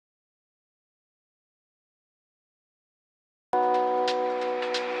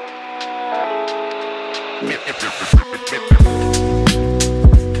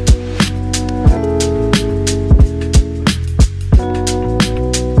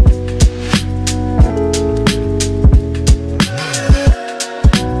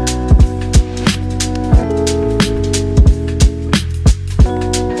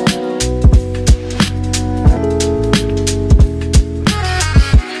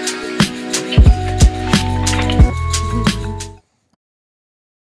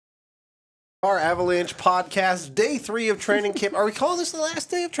Our Avalanche podcast, day 3 of training camp. Are we calling this the last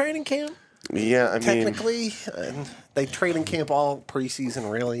day of training camp? Yeah, I mean, technically, they training camp all preseason,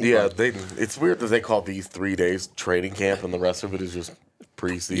 really. Yeah, it's weird that they call these 3 days training camp and the rest of it is just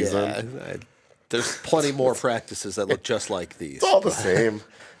preseason. Yeah, there's plenty more practices that look just like these. It's all the same.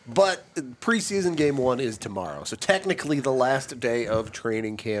 But preseason game 1 is tomorrow. So technically the last day of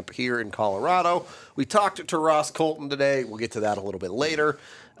training camp here in Colorado. We talked to Ross Colton today. We'll get to that a little bit later.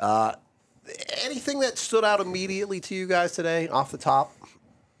 Anything that stood out immediately to you guys today off the top?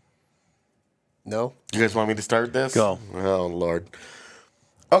 No? You guys want me to start this? Go. Oh, Lord.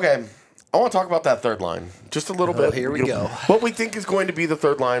 Okay. I want to talk about that third line just a little bit. Here we go. What we think is going to be the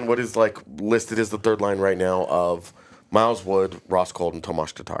third line, what is like listed as the third line right now of Miles Wood, Ross Colton,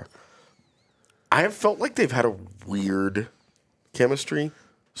 Tomas Tatar. I have felt like they've had a weird chemistry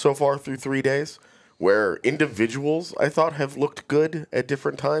so far through 3 days where individuals I thought have looked good at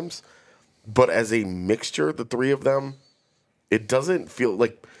different times. But as a mixture, the three of them, it doesn't feel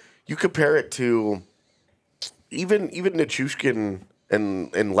like you compare it to even Nichushkin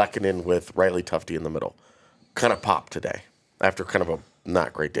and Lehkonen with Riley Tufte in the middle. Kind of popped today after kind of a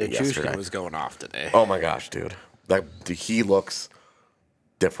not great day yesterday. Nichushkin was going off today. Oh my gosh, dude! He looks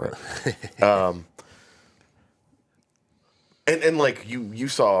different. And like you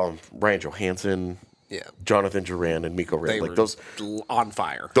saw Ryan Johansson. Yeah, Jonathan Duran and Mikko Red, like those on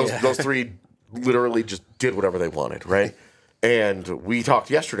fire. Those three literally just did whatever they wanted, right? And we talked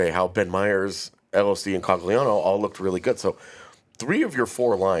yesterday how Ben Myers, LOC, and Cogliano all looked really good. So 3 of your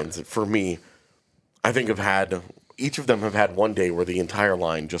 4 lines, for me, I think each of them have had one day where the entire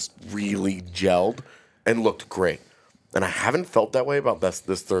line just really gelled and looked great. And I haven't felt that way about this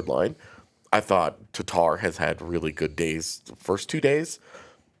third line. I thought Tatar has had really good days the first 2 days.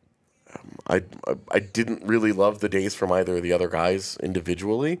 I didn't really love the days from either of the other guys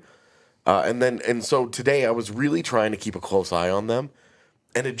individually. And so today I was really trying to keep a close eye on them,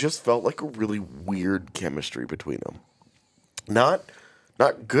 and it just felt like a really weird chemistry between them. Not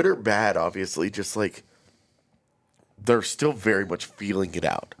good or bad, obviously, just like they're still very much feeling it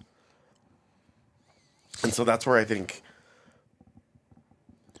out. And so that's where I think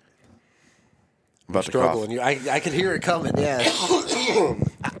about struggling. I could hear it coming. Yeah.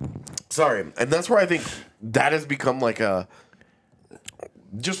 Sorry, and that's where I think that has become like I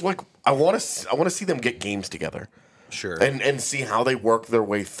want to see them get games together, sure, and see how they work their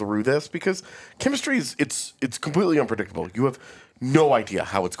way through this, because chemistry is it's completely unpredictable. You have no idea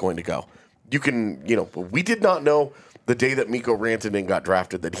how it's going to go. We did not know the day that Mikko Rantanen got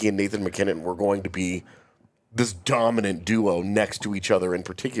drafted that he and Nathan McKinnon were going to be this dominant duo next to each other in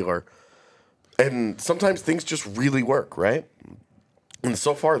particular, and sometimes things just really work, right? And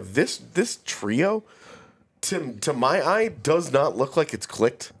so far, this trio, to my eye, does not look like it's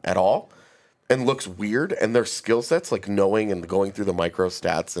clicked at all and looks weird. And their skill sets, like knowing and going through the micro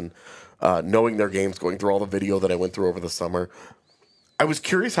stats and knowing their games, going through all the video that I went through over the summer, I was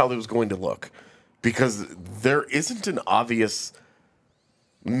curious how it was going to look, because there isn't an obvious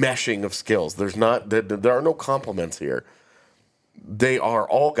meshing of skills. There are no compliments here. They are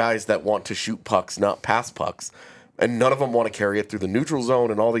all guys that want to shoot pucks, not pass pucks. And none of them want to carry it through the neutral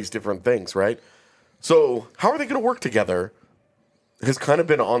zone and all these different things, right? So how are they going to work together has kind of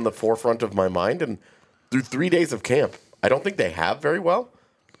been on the forefront of my mind. And through 3 days of camp, I don't think they have very well.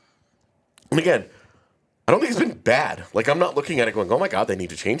 And again, I don't think it's been bad. Like, I'm not looking at it going, oh my God, they need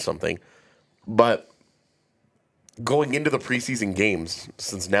to change something. But going into the preseason games,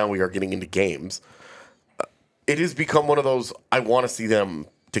 since now we are getting into games, it has become one of those, I want to see them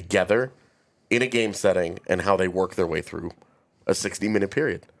together in a game setting and how they work their way through a 60-minute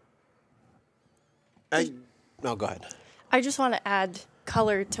period. No, go ahead. I just want to add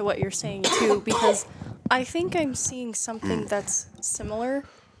color to what you're saying, too, because I think I'm seeing something that's similar.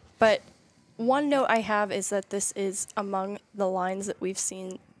 But one note I have is that this is among the lines that we've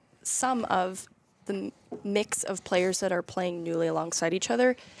seen some of the mix of players that are playing newly alongside each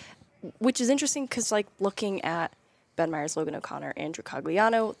other, which is interesting because, like, looking at Ben Myers, Logan O'Connor, Andrew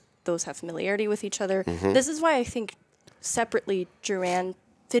Cogliano, those have familiarity with each other. Mm-hmm. This is why I think separately Duran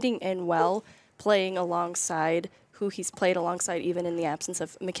fitting in well, playing alongside who he's played alongside, even in the absence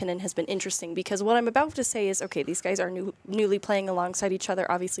of McKinnon, has been interesting. Because what I'm about to say is, okay, these guys are newly playing alongside each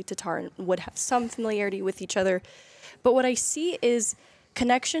other. Obviously, Tatar and Wood have some familiarity with each other. But what I see is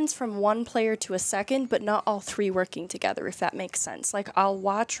connections from one player to a second, but not all three working together, if that makes sense. Like, I'll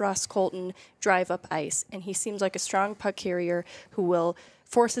watch Ross Colton drive up ice, and he seems like a strong puck carrier who will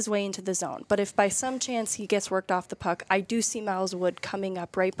force his way into the zone. But if by some chance he gets worked off the puck, I do see Miles Wood coming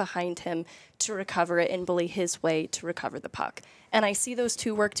up right behind him to recover it and bully his way to recover the puck. And I see those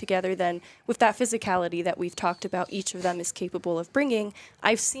two work together then with that physicality that we've talked about each of them is capable of bringing.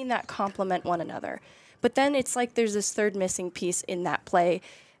 I've seen that complement one another. But then it's like there's this third missing piece in that play.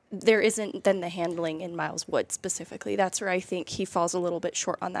 There isn't then the handling in Miles Wood specifically. That's where I think he falls a little bit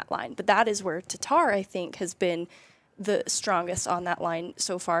short on that line. But that is where Tatar, I think, has been the strongest on that line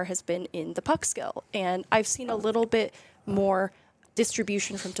so far, has been in the puck skill. And I've seen a little bit more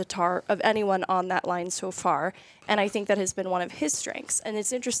distribution from Tatar of anyone on that line so far. And I think that has been one of his strengths. And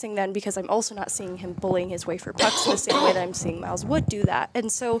it's interesting then because I'm also not seeing him bullying his way for pucks the same way that I'm seeing Miles Wood do that.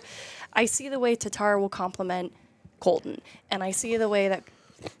 And so I see the way Tatar will complement Colton. And I see the way that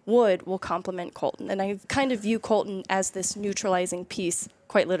Wood will complement Colton. And I kind of view Colton as this neutralizing piece,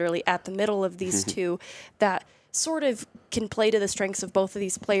 quite literally, at the middle of these two that sort of can play to the strengths of both of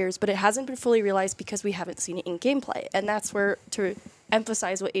these players, but it hasn't been fully realized because we haven't seen it in gameplay. And that's where, to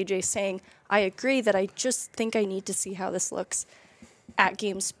emphasize what AJ's saying, I agree that I just think I need to see how this looks at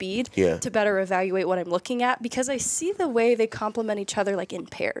game speed to better evaluate what I'm looking at, because I see the way they complement each other like in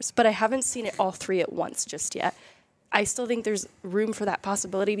pairs, but I haven't seen it all three at once just yet. I still think there's room for that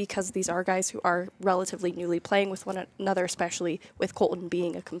possibility because these are guys who are relatively newly playing with one another, especially with Colton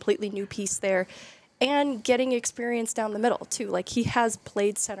being a completely new piece there. And getting experience down the middle, too. Like, he has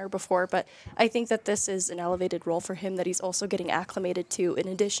played center before, but I think that this is an elevated role for him that he's also getting acclimated to, in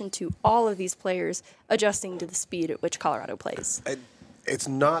addition to all of these players adjusting to the speed at which Colorado plays. It's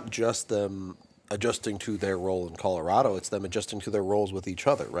not just them adjusting to their role in Colorado. It's them adjusting to their roles with each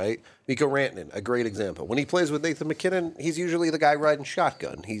other, right? Mikko Rantanen, a great example. When he plays with Nathan McKinnon, he's usually the guy riding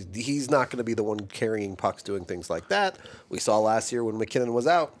shotgun. He's not going to be the one carrying pucks, doing things like that. We saw last year when McKinnon was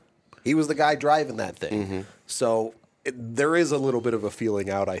out, he was the guy driving that thing. Mm-hmm. So there is a little bit of a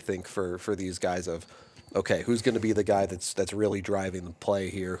feeling out, I think, for these guys of, okay, who's going to be the guy that's really driving the play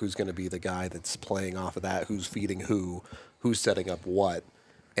here? Who's going to be the guy that's playing off of that? Who's feeding who? Who's setting up what?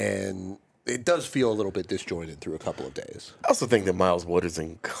 And it does feel a little bit disjointed through a couple of days. I also think that Miles Wood is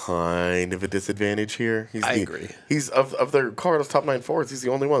in kind of a disadvantage here. I agree. He's of the Colorado's top 9 forwards, he's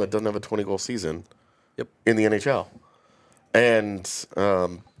the only one that doesn't have a 20-goal season in the NHL. And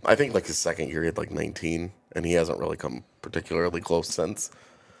I think like his second year, he had like 19, and he hasn't really come particularly close since.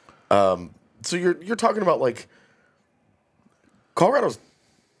 So you're talking about like Colorado's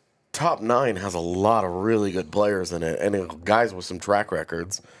top 9 has a lot of really good players in it, and guys with some track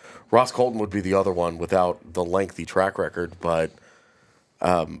records. Ross Colton would be the other one without the lengthy track record, but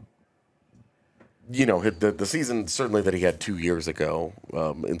you know, the season certainly that he had 2 years ago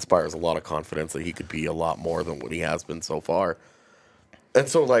inspires a lot of confidence that he could be a lot more than what he has been so far. And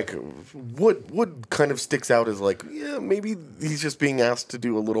so, like, Wood kind of sticks out as, like, yeah, maybe he's just being asked to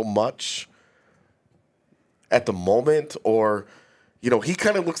do a little much at the moment. Or, you know, he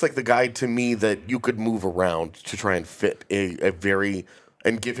kind of looks like the guy to me that you could move around to try and fit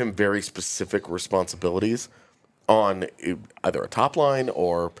and give him very specific responsibilities on either a top line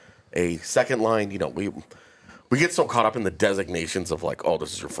or a second line. You know, we get so caught up in the designations of, like, oh,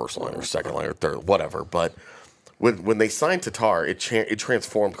 this is your first line or second line or third, whatever. But when they signed Tatar, it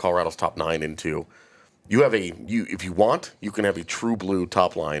transformed Colorado's top 9 into if you want, you can have a true blue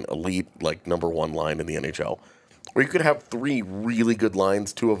top line, elite, like number 1 line in the NHL. Or you could have 3 really good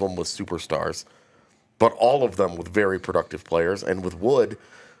lines, 2 of them with superstars, but all of them with very productive players. And with Wood,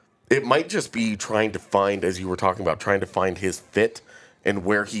 it might just be trying to find, as you were talking about, trying to find his fit and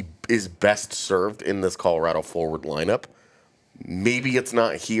where he is best served in this Colorado forward lineup. Maybe it's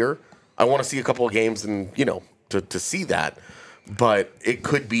not here. I want to see a couple of games and, you know, to see that, but it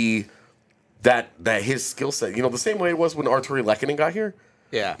could be that his skill set, you know, the same way it was when Artturi Lehkonen got here.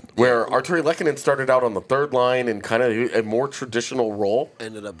 Yeah. Where Artturi Lehkonen started out on the third line in kind of a more traditional role.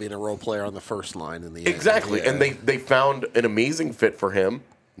 Ended up being a role player on the first line in the end. Exactly. Yeah. And they found an amazing fit for him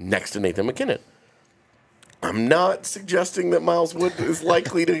next to Nathan McKinnon. I'm not suggesting that Miles Wood is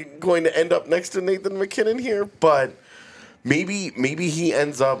likely going to end up next to Nathan McKinnon here, but maybe he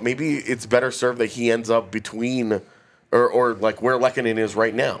ends up, maybe it's better served that he ends up between, or like where Lehkonen is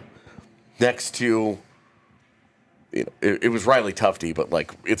right now, next to, you know, it was Riley Tufte, but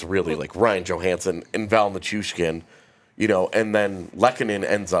like it's really like Ryan Johansson and Val Nichushkin, you know, and then Lehkonen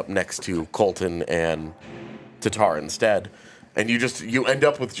ends up next to Colton and Tatar instead. And you end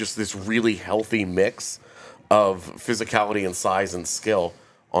up with just this really healthy mix of physicality and size and skill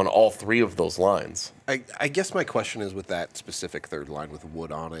on all three of those lines. I guess my question is with that specific third line with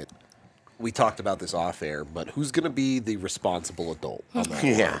Wood on it. We talked about this off air, but who's going to be the responsible adult on that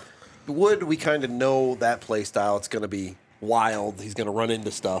Yeah. line? Wood, we kind of know that play style. It's going to be wild. He's going to run into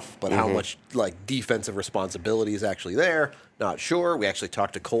stuff, but how much like defensive responsibility is actually there? Not sure. We actually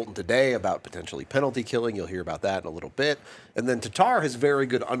talked to Colton today about potentially penalty killing. You'll hear about that in a little bit. And then Tatar has very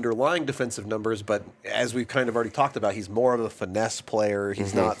good underlying defensive numbers, but as we've kind of already talked about, he's more of a finesse player.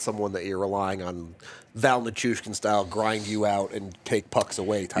 He's not someone that you're relying on Val Nichushkin style, grind you out and take pucks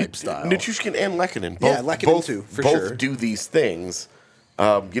away type style. Nichushkin and Lehkonen, Lehkonen too, for both sure. do these things.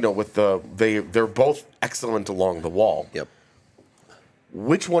 With they're both excellent along the wall. Yep.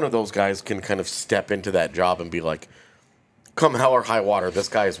 Which one of those guys can kind of step into that job and be like, come hell or high water, this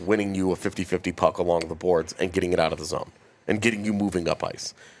guy is winning you a 50-50 puck along the boards and getting it out of the zone and getting you moving up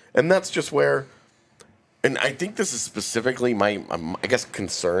ice. And that's just where, and I think this is specifically my, I guess,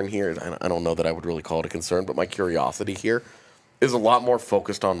 concern here. I don't know that I would really call it a concern, but my curiosity here is a lot more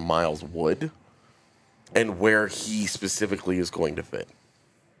focused on Miles Wood and where he specifically is going to fit.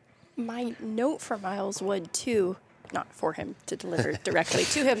 My note for Miles Wood, too, not for him to deliver directly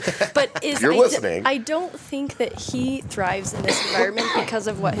to him, but is You're listening. I don't think that he thrives in this environment because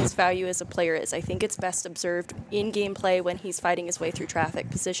of what his value as a player is. I think it's best observed in gameplay when he's fighting his way through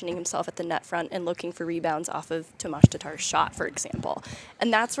traffic, positioning himself at the net front and looking for rebounds off of Tomas Tatar's shot, for example.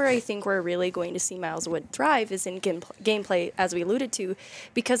 And that's where I think we're really going to see Miles Wood thrive is in gameplay, as we alluded to,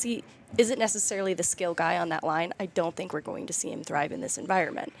 because he isn't necessarily the skill guy on that line. I don't think we're going to see him thrive in this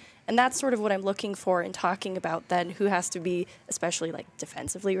environment. And that's sort of what I'm looking for in talking about then who has to be, especially like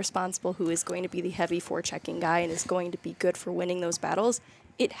defensively responsible, who is going to be the heavy forechecking guy and is going to be good for winning those battles.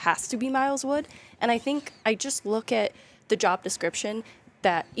 It has to be Miles Wood. And I think I just look at the job description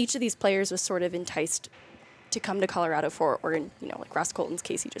that each of these players was sort of enticed to come to Colorado for, or in, like Ross Colton's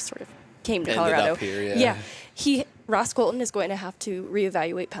case, he just sort of came to Colorado. Up here, Ross Colton is going to have to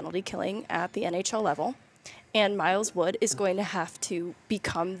reevaluate penalty killing at the NHL level. And Miles Wood is going to have to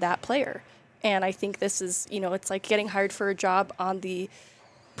become that player. And I think this is, it's like getting hired for a job on the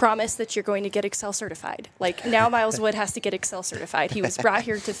promise that you're going to get Excel certified. Like now Miles Wood has to get Excel certified. He was brought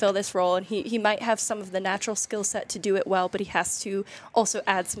here to fill this role, and he might have some of the natural skill set to do it well, but he has to also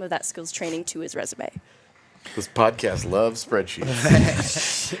add some of that skills training to his resume. This podcast loves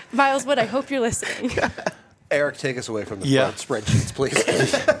spreadsheets. Miles Wood, I hope you're listening. Eric, take us away from the spreadsheets, please.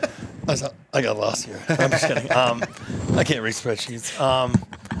 I got lost here. I'm just kidding. I can't read spreadsheets. I'm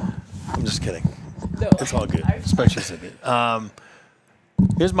just kidding. No, it's all good. Spreadsheets are good.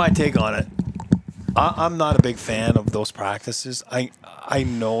 Here's my take on it. I'm not a big fan of those practices. I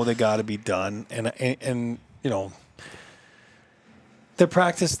know they got to be done, and they're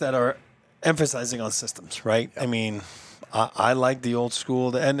practice that are emphasizing on systems, right? I mean, I like the old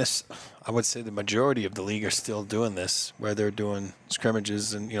school, and this, I would say the majority of the league are still doing this, where they're doing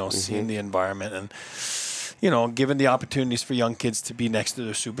scrimmages and, seeing the environment and, giving the opportunities for young kids to be next to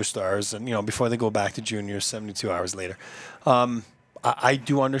their superstars and, before they go back to juniors 72 hours later. I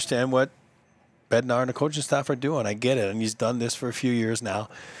do understand what Bednar and the coaching staff are doing. I get it. And he's done this for a few years now.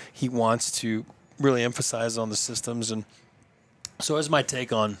 He wants to really emphasize on the systems. And so as my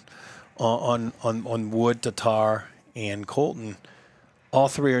take on Wood, Tatar, and Colton, all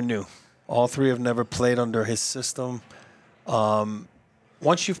three are new. All three have never played under his system.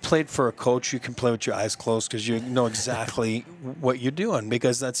 Once you've played for a coach, you can play with your eyes closed because you know exactly what you're doing,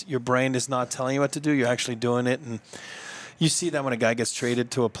 because that's your brain is not telling you what to do. You're actually doing it. And you see that when a guy gets traded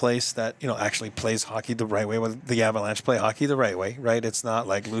to a place that, actually plays hockey the right way. Well, the Avalanche play hockey the right way, right? It's not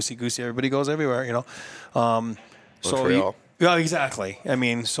like loosey-goosey, everybody goes everywhere, Yeah, exactly. I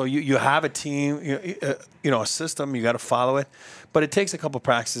mean, so you have a team, a system, you got to follow it. But it takes a couple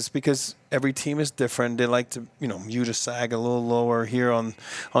practices because every team is different. They like to, you to sag a little lower here on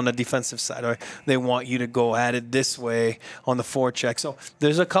the defensive side. Or they want you to go at it this way on the forecheck. So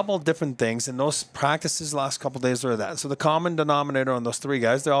there's a couple of different things. And those practices last couple of days are that. So the common denominator on those three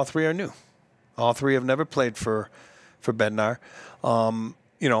guys, all three are new. All three have never played for Bednar.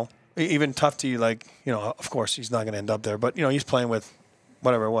 Even Tufty, of course, he's not going to end up there. But, he's playing with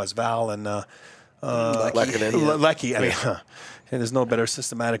whatever it was, Val and Lecky. I mean, and there's no better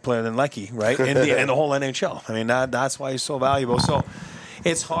systematic player than Lecky, right? In the whole NHL. I mean, that's why he's so valuable. So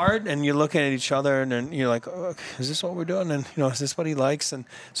it's hard, and you're looking at each other, and then you're like, oh, is this what we're doing? And, is this what he likes? And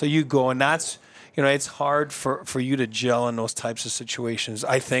so you go, and that's, it's hard for you to gel in those types of situations.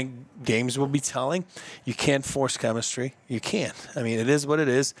 I think games will be telling. You can't force chemistry. You can't. I mean, it is what it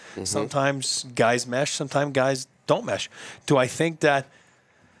is. Mm-hmm. Sometimes guys mesh. Sometimes guys don't mesh. Do I think that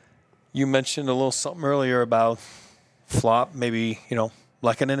you mentioned a little something earlier about flop, maybe,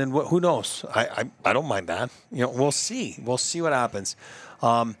 Lehkonen, and who knows? I don't mind that. We'll see. We'll see what happens.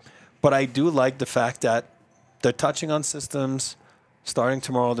 But I do like the fact that they're touching on systems. Starting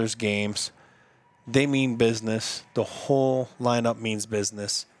tomorrow, there's games. They mean business. The whole lineup means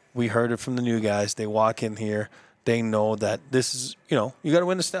business. We heard it from the new guys. They walk in here. They know that this is, you got to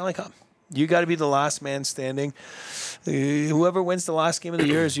win the Stanley Cup. You got to be the last man standing. Whoever wins the last game of the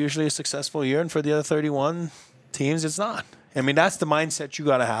year is usually a successful year, and for the other 31 teams, it's not. I mean, that's the mindset you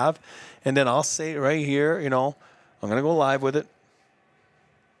got to have. And then I'll say it right here, I'm going to go live with it.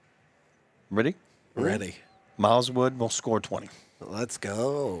 Ready? Ready. Miles Wood will score 20. Let's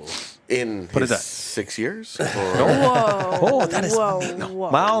go. In Put it his down. 6 years? Or? Whoa. Oh, that is whoa.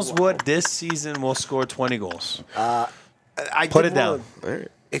 Miles Wood this season will score 20 goals. I Put did it down. All right.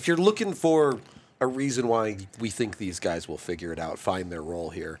 If you're looking for a reason why we think these guys will figure it out, find their role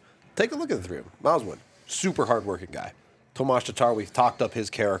here, take a look at the three of them. Miles Wood, super hardworking guy. Tomas Tatar, we've talked up his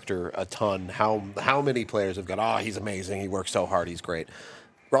character a ton. How many players have gone, he's amazing, he works so hard, he's great.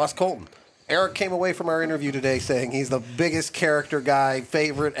 Ross Colton. Eric came away from our interview today saying he's the biggest character guy,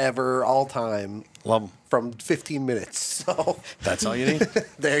 favorite ever, all time. Love him. From 15 minutes. So That's all you need?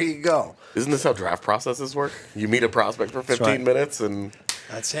 there you go. Isn't this how draft processes work? You meet a prospect for 15 right. minutes and...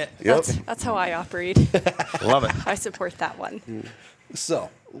 That's it. Yep. That's how I operate. Love it. I support that one. So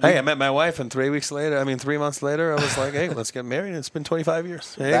Hey, I met my wife, and 3 months later, I was like, hey, let's get married. It's been 25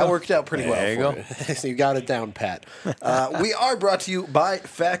 years. There you that go. worked out pretty well There you for go. you. So you got it down, Pat. We are brought to you by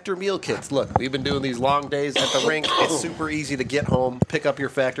Factor Meal Kits. Look, we've been doing these long days at the rink. It's super easy to get home, pick up your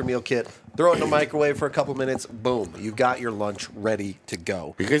Factor Meal Kit, throw it in the microwave for a couple minutes, boom, you've got your lunch ready to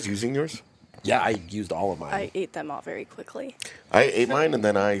go. Are you guys using yours? Yeah, I used all of mine. I ate them all very quickly. I ate mine and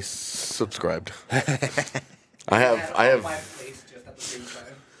then I subscribed. I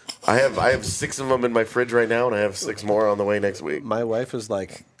have 6 of them in my fridge right now, and I have 6 more on the way next week. My wife is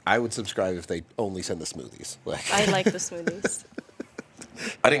like, I would subscribe if they only send the smoothies. Like, I like the smoothies.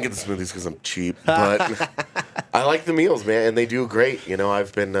 I didn't get the smoothies because I'm cheap, but I like the meals, man, and they do great.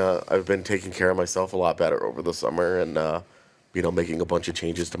 I've been taking care of myself a lot better over the summer, and making a bunch of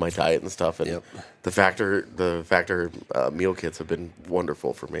changes to my diet and stuff. And Yep. the Factor meal kits have been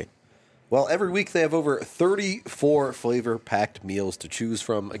wonderful for me. well, every week they have over 34 flavor-packed meals to choose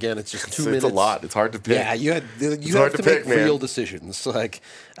from. Again, it's just 2 minutes. It's a lot. It's hard to pick. Yeah, you hard have to to make pick, man. real decisions. Like,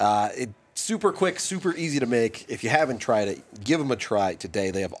 it's super quick, super easy to make. If you haven't tried it, give them a try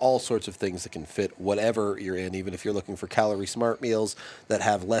today. They have all sorts of things that can fit whatever you're in. Even if you're looking for calorie-smart meals that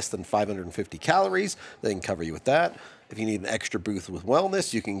have less than 550 calories, they can cover you with that. If you need an extra boost with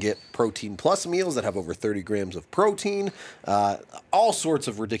wellness, you can get Protein Plus meals that have over 30 grams of protein. All sorts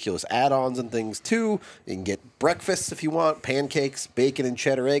of ridiculous add-ons and things, too. You can get breakfasts if you want, pancakes, bacon and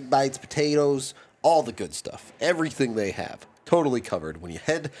cheddar egg bites, potatoes, all the good stuff. Everything they have. Totally covered. When you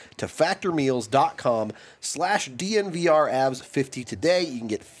head to factormeals.com/DNVRAvs50 today, you can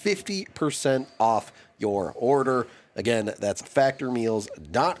get 50% off your order. Again, that's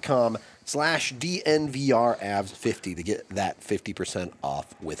factormeals.com/DNVRAvs50 to get that 50%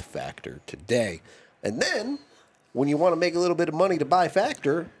 off with Factor today. And then, when you want to make a little bit of money to buy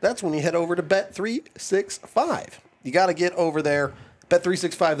Factor, that's when you head over to Bet365. You got to get over there.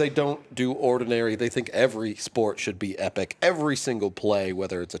 Bet365, they don't do ordinary. They think every sport should be epic. Every single play,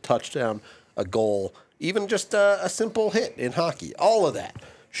 whether it's a touchdown, a goal, even just a simple hit in hockey, all of that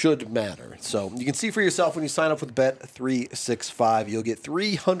should matter. So you can see for yourself when you sign up with Bet365. You'll get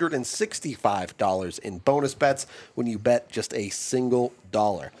 $365 in bonus bets when you bet just a single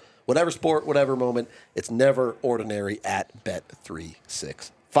dollar. Whatever sport, whatever moment, it's never ordinary at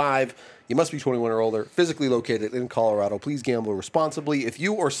Bet365. You must be 21 or older, physically located in Colorado. Please gamble responsibly. If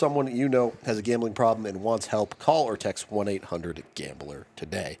you or someone you know has a gambling problem and wants help, call or text 1-800-GAMBLER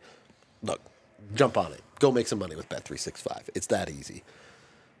today. Look, jump on it. Go make some money with Bet365. It's that easy.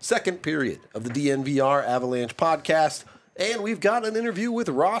 Second period of the DNVR Avalanche podcast, and we've got an interview with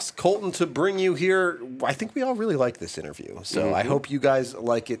Ross Colton to bring you here. I think we all really like this interview, so I hope you guys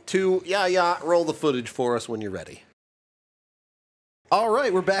like it too. Yeah, roll the footage for us when you're ready. All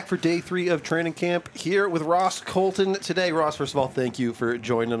right, we're back for day 3 of training camp here with Ross Colton today. Ross, first of all, thank you for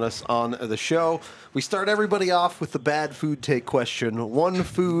joining us on the show. We start everybody off with the bad food take question. One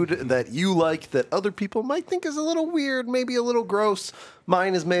food that you like that other people might think is a little weird, maybe a little gross.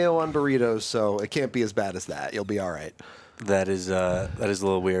 Mine is mayo on burritos, so it can't be as bad as that. You'll be all right. That is a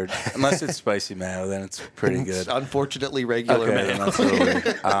little weird. Unless it's spicy mayo, then it's pretty good. Unfortunately, regular Okay, mayo. then that's a little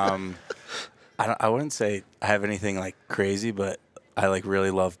weird. I wouldn't say I have anything like crazy, but I like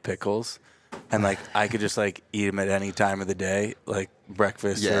really love pickles, and like I could just like eat them at any time of the day, like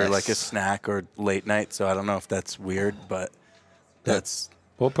breakfast or like a snack or late night. So I don't know if that's weird, but that's.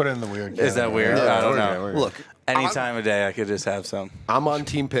 We'll put it in the weird. Is that weird? I don't know. Look, Any time of day, I could just have some. I'm on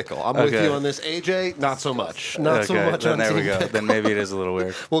Team Pickle. I'm with Okay. you on this. AJ, not so much. Not so much then on there Team we go. Pickle. Then maybe it is a little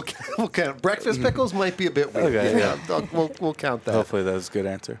weird. We'll count. Breakfast pickles might be a bit weird. Okay, We'll count that. Hopefully that was a good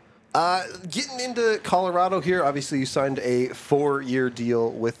answer. Getting into Colorado here, obviously you signed a 4-year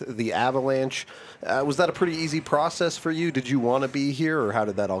deal with the Avalanche. Was that a pretty easy process for you? Did you want to be here, or how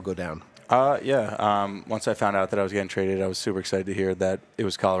did that all go down? Yeah. Once I found out that I was getting traded, I was super excited to hear that it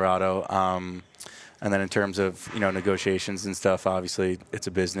was Colorado. And then in terms of, negotiations and stuff, obviously it's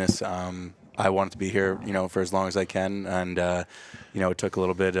a business. I wanted to be here, for as long as I can. And, it took a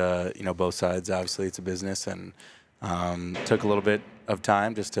little bit, both sides. Obviously it's a business, and took a little bit of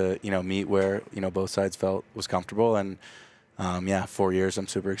time just to, meet where, both sides felt was comfortable. And, 4 years, I'm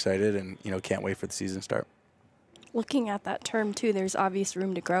super excited and, can't wait for the season to start. Looking at that term, too, there's obvious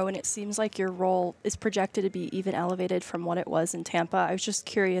room to grow, and it seems like your role is projected to be even elevated from what it was in Tampa. I was just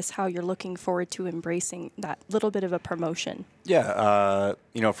curious how you're looking forward to embracing that little bit of a promotion. Yeah,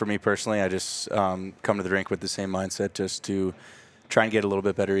 for me personally, I just come to the rink with the same mindset just to try and get a little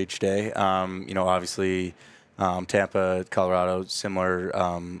bit better each day. Obviously, Tampa, Colorado, similar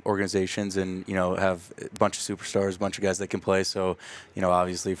organizations, and have a bunch of superstars, a bunch of guys that can play. So,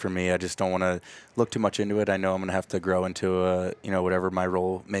 obviously for me, I just don't want to look too much into it. I know I'm going to have to grow into whatever my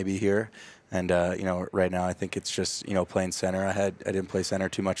role may be here. And right now I think it's just playing center. I didn't play center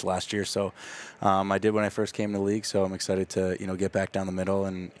too much last year, so I did when I first came to the league. So I'm excited to get back down the middle,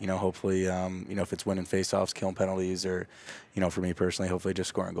 and hopefully if it's winning faceoffs, killing penalties, or for me personally, hopefully just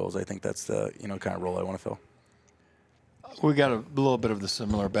scoring goals. I think that's the kind of role I want to fill. We got a little bit of the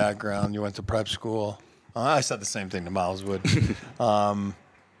similar background. You went to prep school. I said the same thing to Miles Wood.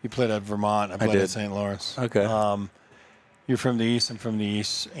 You played at Vermont. I played at St. Lawrence. Okay. You're from the East. I'm from the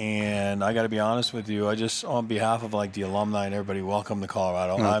East. And I got to be honest with you. I just, on behalf of the alumni and everybody, welcome to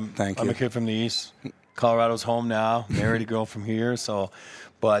Colorado. Thank you. I'm a kid from the East. Colorado's home now. Married a girl from here.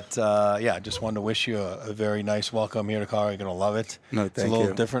 But just wanted to wish you a very nice welcome here to Colorado. You're going to love it. No, it's a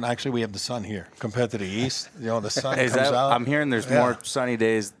little different. Actually, we have the sun here compared to the East. The sun comes out. I'm hearing there's more sunny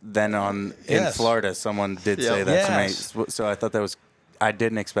days than in Florida. Someone did say that to me. So I thought that was – I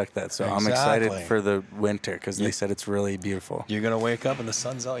didn't expect that. So I'm excited for the winter because they said it's really beautiful. You're going to wake up and the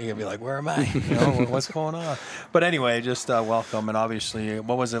sun's out. You're going to be like, where am I? What's going on? But anyway, just welcome. And obviously,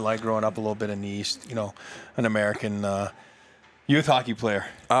 what was it like growing up a little bit in the East, an American youth hockey player?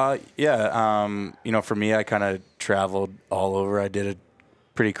 For me, I kind of traveled all over. I did a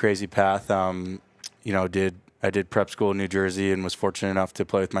pretty crazy path. I did prep school in New Jersey and was fortunate enough to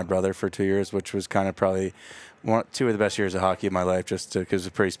play with my brother for 2 years, which was kind of probably two of the best years of hockey of my life, just because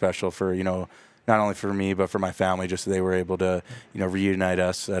it was pretty special for, not only for me, but for my family, just so they were able to, reunite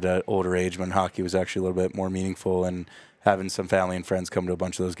us at an older age when hockey was actually a little bit more meaningful, and having some family and friends come to a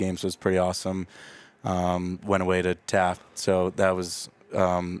bunch of those games was pretty awesome. Went away to Taft, so that was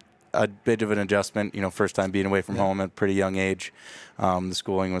a bit of an adjustment, first time being away from home at a pretty young age. The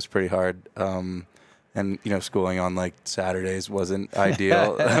schooling was pretty hard. And, schooling on Saturdays wasn't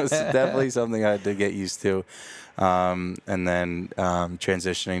ideal. That was definitely something I had to get used to. And then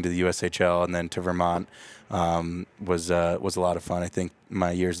transitioning to the USHL and then to Vermont was a lot of fun. I think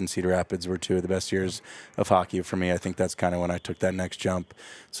my years in Cedar Rapids were two of the best years of hockey for me. I think that's kind of when I took that next jump.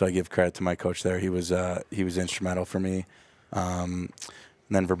 So I give credit to my coach there. He was instrumental for me. And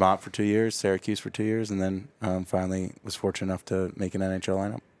then Vermont for 2 years, Syracuse for 2 years, and then finally was fortunate enough to make an NHL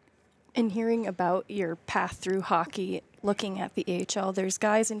lineup. In hearing about your path through hockey, looking at the AHL, there's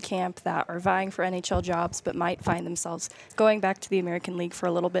guys in camp that are vying for NHL jobs but might find themselves going back to the American League for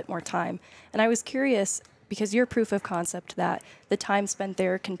a little bit more time. And I was curious, because you're proof of concept that the time spent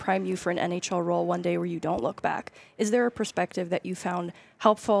there can prime you for an NHL role one day where you don't look back. Is there a perspective that you found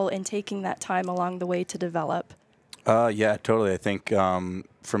helpful in taking that time along the way to develop? Yeah, totally. I think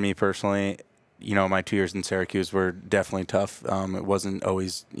for me personally, my 2 years in Syracuse were definitely tough. It wasn't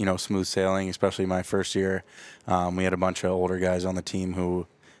always, smooth sailing, especially my first year. We had a bunch of older guys on the team who,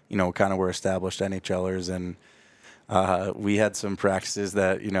 kind of were established NHLers, and we had some practices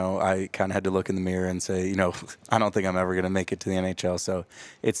that, I kind of had to look in the mirror and say, I don't think I'm ever going to make it to the NHL. So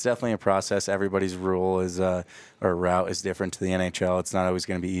it's definitely a process. Everybody's rule is or route is different to the NHL. It's not always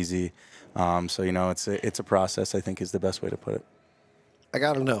going to be easy. So, it's a process, I think, is the best way to put it. I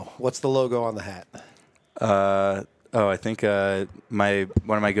got to know, what's the logo on the hat? Oh, I think one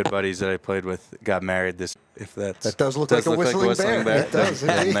of my good buddies that I played with got married this. If that does look like a whistling bear. It does.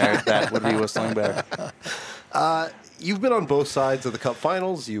 That would be Whistling Bear. You've been on both sides of the Cup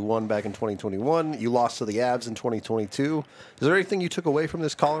Finals. You won back in 2021. You lost to the Avs in 2022. Is there anything you took away from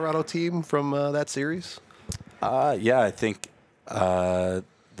this Colorado team from that series? Yeah, I think that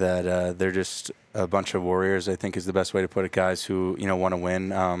they're just a bunch of warriors, I think is the best way to put it. Guys who, want to win.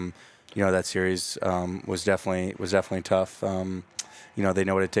 That series was definitely tough. They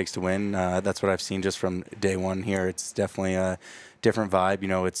know what it takes to win. That's what I've seen just from day one here. It's definitely a different vibe.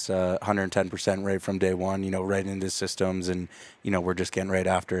 It's 110% right from day one, right into systems, and, we're just getting right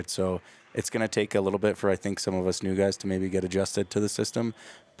after it. So it's going to take a little bit for, I think, some of us new guys to maybe get adjusted to the system.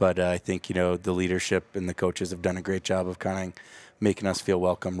 But I think, the leadership and the coaches have done a great job of kind of making us feel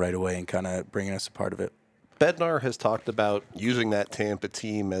welcome right away and kind of bringing us a part of it. Bednar has talked about using that Tampa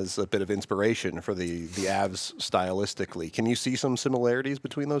team as a bit of inspiration for the Avs stylistically. Can you see some similarities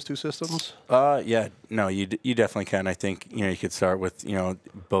between those two systems? Yeah, no, you definitely can. I think you could start with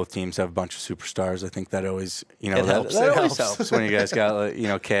both teams have a bunch of superstars. I think that always that helps when you guys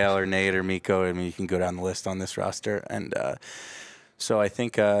got Kale or Nate or Mikko. I mean, you can go down the list on this roster, and so I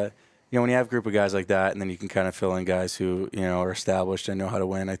think when you have a group of guys like that, and then you can kind of fill in guys who are established and know how to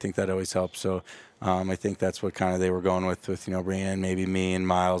win. I think that always helps. So. I think that's what kind of they were going with bringing in maybe me and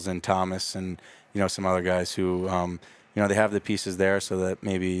Miles and Thomas and, some other guys who, they have the pieces there so that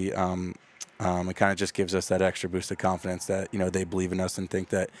maybe it kind of just gives us that extra boost of confidence that, they believe in us and think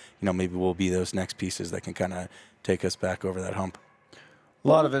that, maybe we'll be those next pieces that can kind of take us back over that hump. A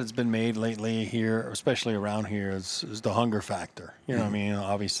lot of it has been made lately here, especially around here, is the hunger factor. You know what I mean?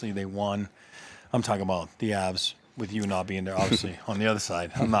 Obviously, they won. I'm talking about the Avs. With you not being there, obviously, on the other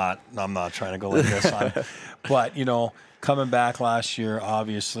side. I'm not trying to go like this. But, coming back last year,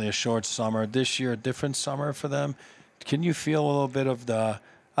 obviously a short summer. This year, a different summer for them. Can you feel a little bit of I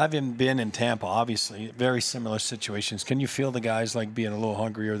haven't been in Tampa, obviously, very similar situations. Can you feel the guys like being a little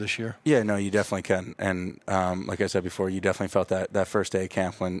hungrier this year? Yeah, no, you definitely can. And like I said before, you definitely felt that first day of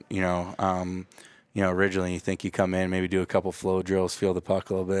camp when, originally you think you come in, maybe do a couple flow drills, feel the puck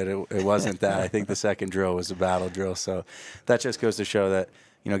a little bit. It wasn't that. I think the second drill was a battle drill. So that just goes to show that,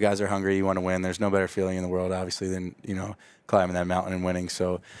 guys are hungry. You want to win. There's no better feeling in the world, obviously, than, climbing that mountain and winning.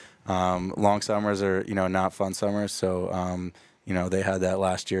 So long summers are, not fun summers. So, they had that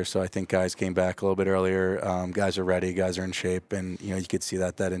last year. So I think guys came back a little bit earlier. Guys are ready. Guys are in shape. And, you could see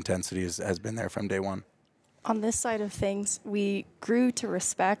that intensity has been there from day one. On this side of things, we grew to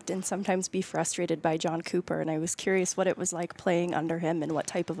respect and sometimes be frustrated by John Cooper, and I was curious what it was like playing under him and what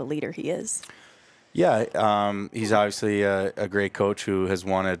type of a leader he is. Yeah, he's obviously a great coach who has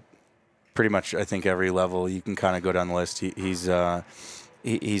won at pretty much, I think, every level. You can kind of go down the list. He's a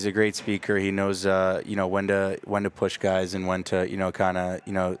great speaker. He knows, when to push guys and when to, kind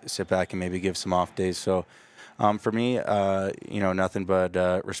of, sit back and maybe give some off days. So. For me, nothing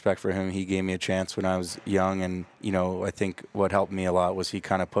but respect for him. He gave me a chance when I was young, and, I think what helped me a lot was he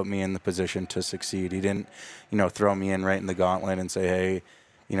kind of put me in the position to succeed. He didn't, throw me in right in the gauntlet and say, hey,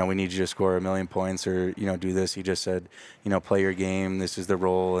 we need you to score 1 million points or, do this. He just said, play your game. This is the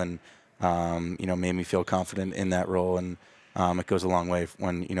role, and, made me feel confident in that role. And it goes a long way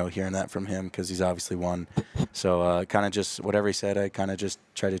when, hearing that from him because he's obviously won. So kind of just whatever he said, I kind of just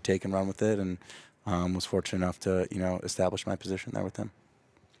tried to take and run with it, and was fortunate enough to, establish my position there with him.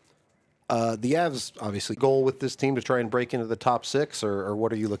 The Avs, obviously, goal with this team to try and break into the top 6, or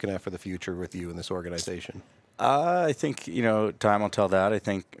what are you looking at for the future with you in this organization? I think, time will tell that. I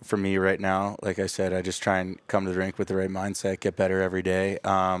think for me right now, like I said, I just try and come to the rink with the right mindset, get better every day.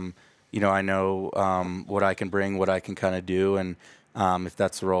 I know what I can bring, what I can kind of do, and if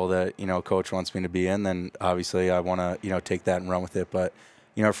that's the role that, coach wants me to be in, then obviously I want to, take that and run with it. But,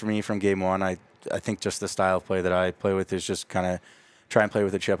 for me from game one, I think just the style of play that I play with is just kind of try and play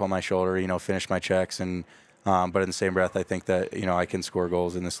with a chip on my shoulder, finish my checks. And but in the same breath, I think that, I can score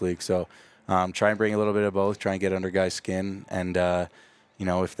goals in this league. So try and bring a little bit of both, try and get under guys' skin. And,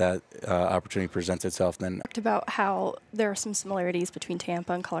 if that opportunity presents itself, then. Talked about how there are some similarities between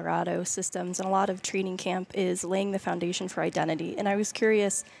Tampa and Colorado systems, and a lot of training camp is laying the foundation for identity. And I was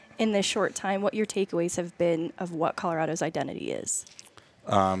curious, in this short time, what your takeaways have been of what Colorado's identity is.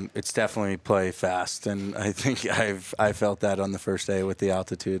 It's definitely play fast, and I think I felt that on the first day with the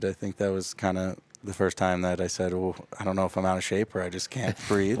altitude. I think that was kind of the first time that I said, "Oh, I don't know if I'm out of shape or I just can't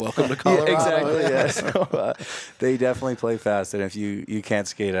breathe." Welcome to Colorado. Yeah, exactly. Yeah. So, they definitely play fast, and if you can't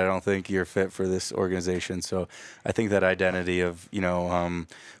skate, I don't think you're fit for this organization. So I think that identity of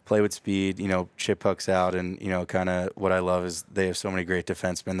play with speed, chip pucks out, and kind of what I love is they have so many great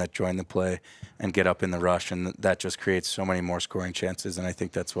defensemen that join the play and get up in the rush, and that just creates so many more scoring chances. And I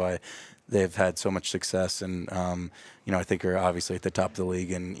think that's why they've had so much success, and I think are obviously at the top of the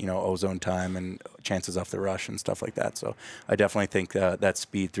league in ozone time and chances off the rush and stuff like that. So I definitely think that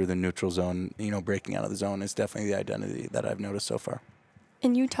speed through the neutral zone, breaking out of the zone, is definitely the identity that I've noticed so far.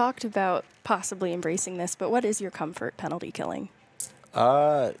 And you talked about possibly embracing this, but what is your comfort penalty killing?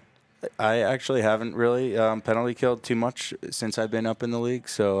 I actually haven't really penalty killed too much since I've been up in the league.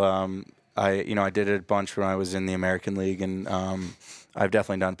 So I did it a bunch when I was in the American League, and I've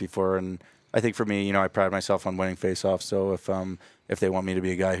definitely done it before. And I think for me, I pride myself on winning faceoffs. So if they want me to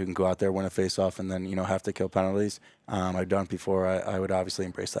be a guy who can go out there, win a faceoff, and then have to kill penalties, I've done it before. I would obviously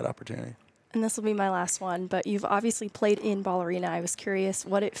embrace that opportunity. And this will be my last one, but you've obviously played in Ball Arena. I was curious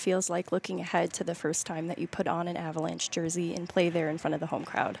what it feels like looking ahead to the first time that you put on an Avalanche jersey and play there in front of the home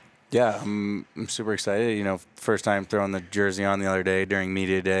crowd. Yeah, I'm super excited. First time throwing the jersey on the other day during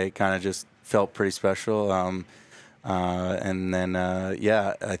media day, kind of just felt pretty special. And then,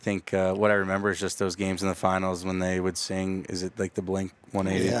 I think what I remember is just those games in the finals when they would sing, is it like the Blink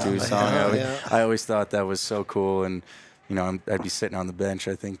 182 song? I always thought that was so cool. And, I'd be sitting on the bench,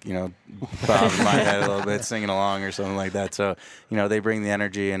 I think, bobbing my head a little bit, singing along or something like that. So, they bring the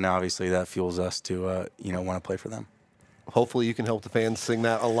energy, and obviously that fuels us to, want to play for them. Hopefully you can help the fans sing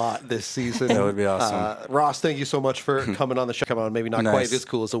that a lot this season. That would be awesome. Ross, thank you so much for coming on the show. Come on, maybe not quite as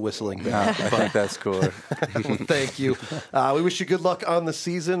cool as a whistling band. I think that's cooler. Thank you. We wish you good luck on the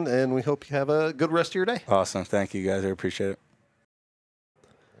season, and we hope you have a good rest of your day. Awesome. Thank you, guys. I appreciate it.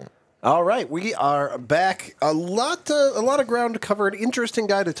 All right, we are back. A lot of ground to cover. An interesting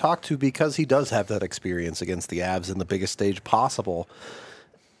guy to talk to because he does have that experience against the Avs in the biggest stage possible.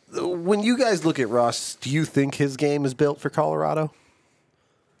 When you guys look at Ross, do you think his game is built for Colorado?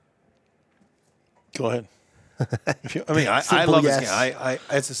 Go ahead. I love his game.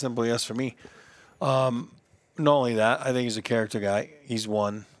 It's a simple yes for me. Not only that, I think he's a character guy. He's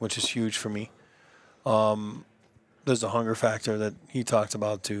won, which is huge for me. There's a hunger factor that he talked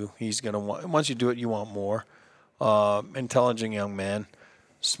about too. He's gonna want. Once you do it, you want more. Intelligent young man,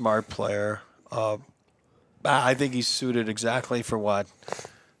 smart player. I think he's suited exactly for what.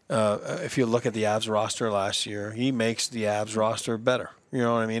 If you look at the Avs roster last year, he makes the Avs roster better. You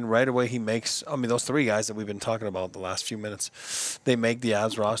know what I mean? Right away, he makes. Those three guys that we've been talking about the last few minutes, they make the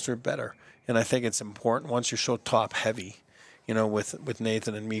Avs roster better. And I think it's important once you're so top heavy, with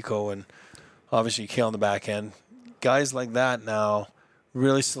Nathan and Mikko, and obviously Kale on the back end. Guys like that now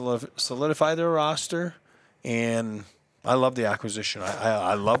really solidify their roster, and I love the acquisition.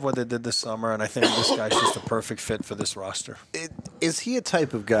 I love what they did this summer, and I think this guy's just a perfect fit for this roster. Is he a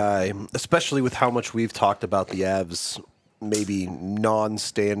type of guy, especially with how much we've talked about the Avs, maybe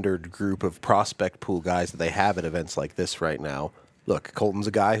non-standard group of prospect pool guys that they have at events like this right now? Look, Colton's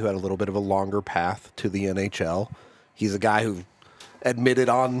a guy who had a little bit of a longer path to the NHL. He's a guy who admitted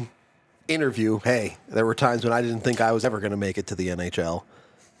on interview, hey, there were times when I didn't think I was ever going to make it to the NHL.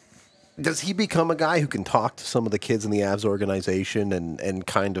 Does he become a guy who can talk to some of the kids in the Avs organization and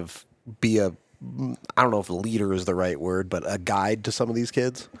kind of be I don't know if a leader is the right word, but a guide to some of these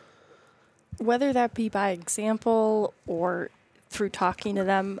kids? Whether that be by example or through talking to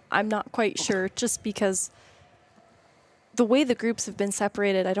them, I'm not quite sure, just because the way the groups have been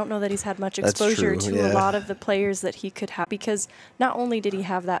separated, I don't know that he's had much exposure to a lot of the players that he could have, because not only did he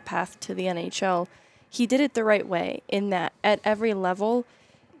have that path to the NHL, he did it the right way in that at every level,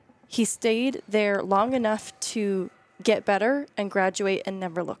 he stayed there long enough to get better and graduate and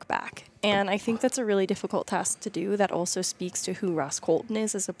never look back. And I think that's a really difficult task to do. That also speaks to who Ross Colton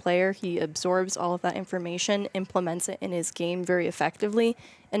is as a player. He absorbs all of that information, implements it in his game very effectively,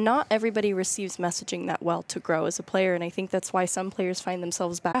 and not everybody receives messaging that well to grow as a player. And I think that's why some players find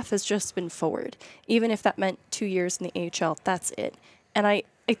themselves back. Path has just been forward. Even if that meant 2 years in the AHL, that's it. And I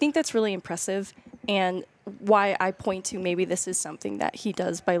think that's really impressive, and why I point to maybe this is something that he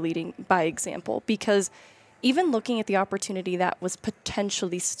does by leading by example, because even looking at the opportunity that was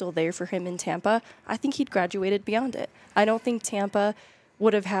potentially still there for him in Tampa, I think he'd graduated beyond it. I don't think Tampa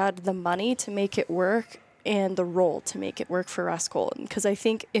would have had the money to make it work and the role to make it work for Ross Colton, because I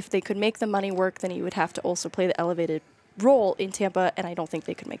think if they could make the money work, then he would have to also play the elevated role in Tampa, and I don't think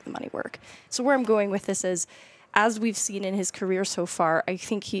they could make the money work. So where I'm going with this is, as we've seen in his career so far, I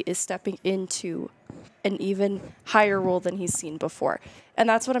think he is stepping into an even higher role than he's seen before. And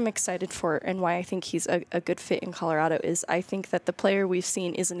that's what I'm excited for, and why I think he's a good fit in Colorado is I think that the player we've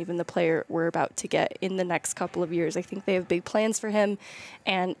seen isn't even the player we're about to get in the next couple of years. I think they have big plans for him,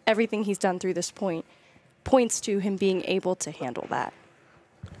 and everything he's done through this point points to him being able to handle that.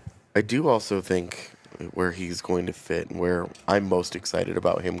 I do also think where he's going to fit and where I'm most excited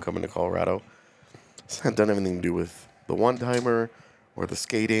about him coming to Colorado, it's not done anything to do with the one-timer or the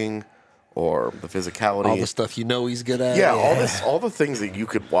skating or the physicality. All the stuff you know he's good at. Yeah, all the things that you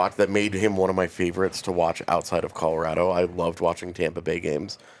could watch that made him one of my favorites to watch outside of Colorado. I loved watching Tampa Bay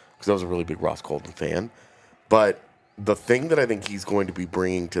games because I was a really big Ross Colton fan. But the thing that I think he's going to be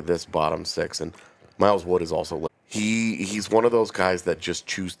bringing to this bottom six, and Miles Wood is also, he's one of those guys that just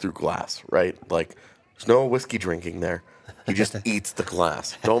chews through glass, right? Like, there's no whiskey drinking there. He just eats the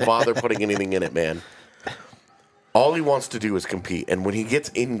glass. Don't bother putting anything in it, man. All he wants to do is compete, and when he gets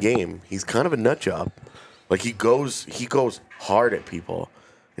in game, he's kind of a nut job. Like he goes hard at people,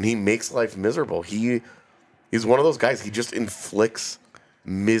 and he makes life miserable. He's one of those guys. He just inflicts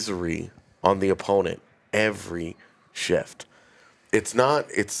misery on the opponent every shift. That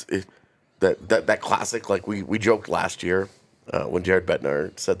classic, like we joked last year when Jared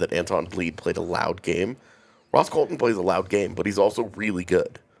Bettner said that Anton Bleed played a loud game. Ross Colton plays a loud game, but he's also really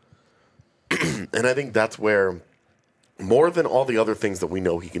good. And I think that's where, more than all the other things that we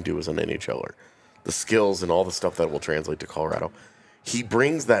know he can do as an NHLer, the skills and all the stuff that will translate to Colorado, he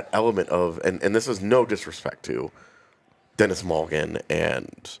brings that element of, and this is no disrespect to Dennis Malgin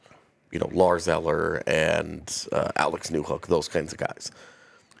and Lars Eller and Alex Newhook, those kinds of guys.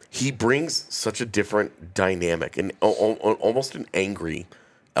 He brings such a different dynamic and almost an angry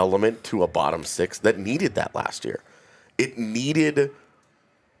element to a bottom six that needed that last year. It needed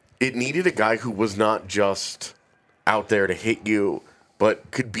a guy who was not just out there to hit you,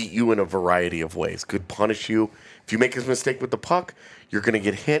 but could beat you in a variety of ways, could punish you. If you make a mistake with the puck, you're going to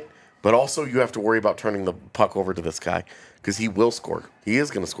get hit, but also you have to worry about turning the puck over to this guy because he will score. He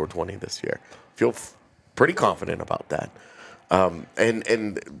is going to score 20 this year. Feel pretty confident about that.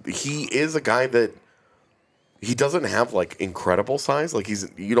 And he is a guy that he doesn't have like incredible size. Like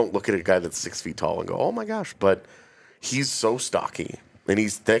you don't look at a guy that's 6 feet tall and go, oh my gosh, but he's so stocky and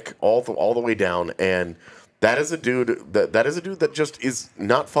he's thick all the way down. And that is a dude that just is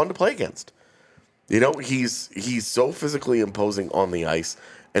not fun to play against. He's so physically imposing on the ice,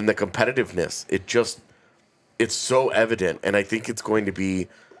 and the competitiveness, it's so evident. And I think it's going to be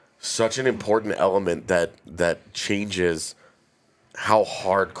such an important element that changes how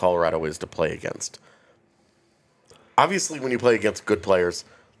hard Colorado is to play against. Obviously, when you play against good players,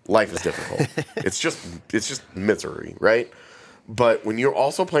 life is difficult. It's just misery, right? But when you're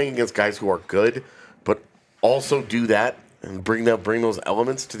also playing against guys who are good, but also do that and bring those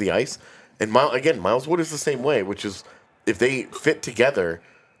elements to the ice. And Miles Wood is the same way, which is if they fit together,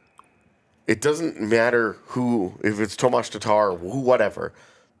 it doesn't matter if it's Tomas Tatar or whatever.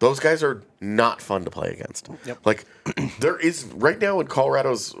 Those guys are not fun to play against. Yep. Like there is right now in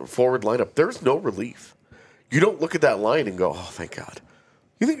Colorado's forward lineup, there's no relief. You don't look at that line and go, "Oh, thank God."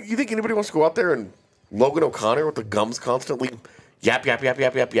 You think anybody wants to go out there and Logan O'Connor with the gums constantly yap,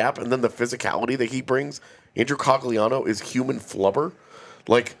 and then the physicality that he brings? Andrew Cogliano is human flubber.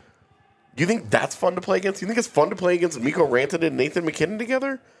 Like, you think that's fun to play against? You think it's fun to play against Mikko Rantanen and Nathan McKinnon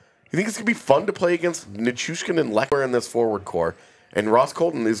together? You think it's going to be fun to play against Nichushkin and Leckler in this forward core? And Ross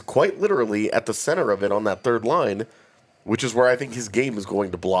Colton is quite literally at the center of it on that third line, which is where I think his game is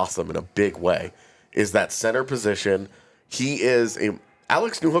going to blossom in a big way, is that center position.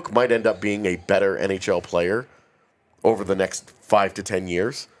 Alex Newhook might end up being a better NHL player over the next 5 to 10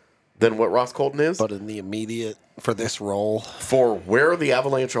 years than what Ross Colton is. But in the immediate, for this role, for where the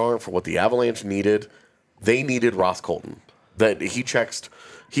Avalanche are, for what the Avalanche needed, they needed Ross Colton. That he checked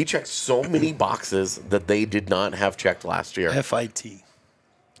so many boxes that they did not have checked last year. FIT.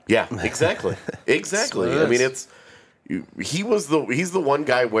 Yeah, exactly. Exactly. I mean, he's the one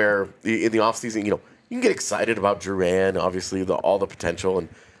guy where in the offseason, you can get excited about Drouin, obviously all the potential, and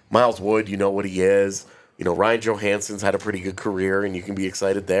Miles Wood, you know what he is. Ryan Johansson's had a pretty good career, and you can be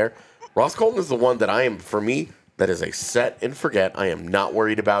excited there. Ross Colton is the one that that is a set and forget. I am not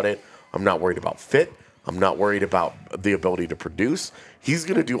worried about it. I'm not worried about fit. I'm not worried about the ability to produce. He's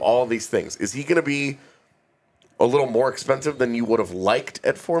going to do all these things. Is he going to be a little more expensive than you would have liked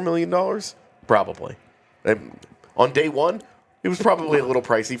at $4 million? Probably. On day one, it was probably a little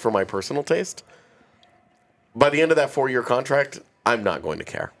pricey for my personal taste. By the end of that 4-year contract, I'm not going to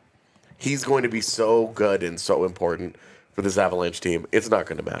care. He's going to be so good and so important for this Avalanche team. It's not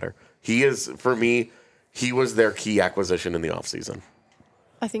going to matter. He is, for me, he was their key acquisition in the offseason.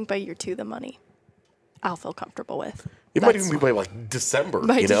 I think by year 2, the money I'll feel comfortable with. It might even be by like December,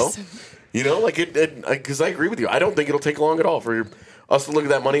 By you know? December. You know, like because I agree with you. I don't think it'll take long at all for us to look at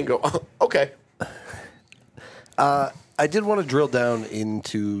that money and go, oh, okay. I did want to drill down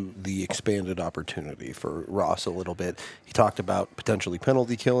into the expanded opportunity for Ross a little bit. He talked about potentially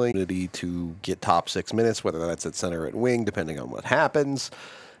penalty killing, ability to get top 6 minutes, whether that's at center or at wing, depending on what happens.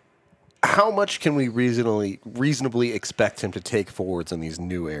 How much can we reasonably expect him to take forwards in these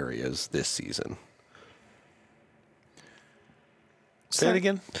new areas this season? Say it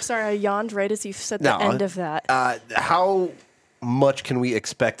again. Sorry, I yawned right as you said the end of that. How much can we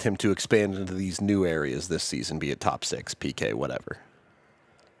expect him to expand into these new areas this season, be it top 6, PK, whatever?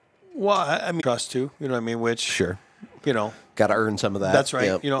 Well, I mean, trust too. You know what I mean? Which, Sure. you know, Got to earn some of that. that's right.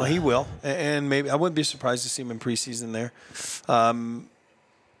 Yep. You know, he will. And maybe I wouldn't be surprised to see him in preseason there.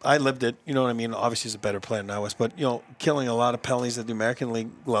 I lived it. You know what I mean? Obviously, he's a better player than I was. But, you know, killing a lot of penalties at the American League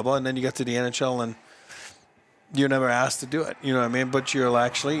level, and then you get to the NHL and you're never asked to do it, you know what I mean? But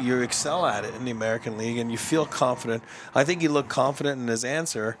you excel at it in the American League, and you feel confident. I think he looked confident in his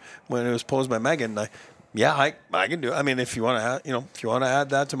answer when it was posed by Megan. I can do it. I mean, if you want to add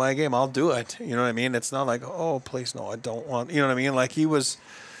that to my game, I'll do it. You know what I mean? It's not like, oh, please no, I don't want. You know what I mean? Like he's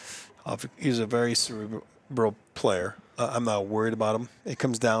a very cerebral player. I'm not worried about him. It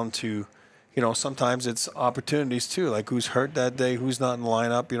comes down to, you know, sometimes it's opportunities too, like who's hurt that day, who's not in the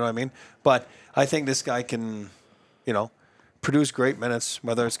lineup. You know what I mean? But I think this guy can, you know, produce great minutes,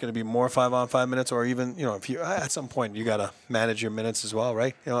 whether it's going to be more 5-on-5 minutes or even, you know, if you at some point you got to manage your minutes as well,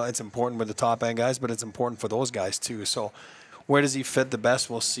 right? You know, it's important with the top end guys, but it's important for those guys too. So where does he fit the best?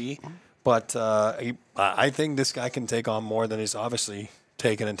 We'll see. But I think this guy can take on more than he's obviously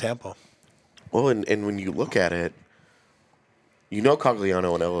taken in Tampa. Well, and when you look at it, you know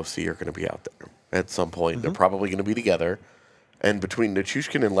Cogliano and LOC are going to be out there at some point. Mm-hmm. They're probably going to be together. And between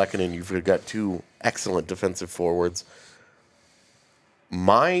Nichushkin and Lehkonen, you've got 2 excellent defensive forwards.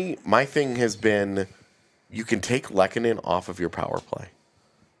 My thing has been you can take Lehkonen off of your power play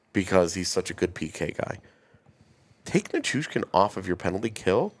because he's such a good PK guy. Take Nichushkin off of your penalty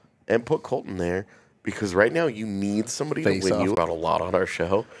kill and put Colton there because right now you need somebody to win you out a lot on our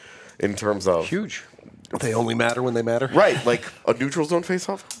show in terms of... Huge. They only matter when they matter. Right, like a neutral zone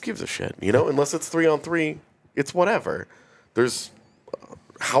face-off, who gives a shit? You know, unless it's 3-on-3, it's whatever. There's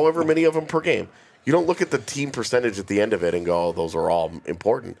however many of them per game. You don't look at the team percentage at the end of it and go, oh, those are all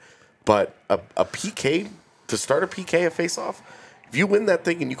important. But a PK, to start a PK, a face-off, if you win that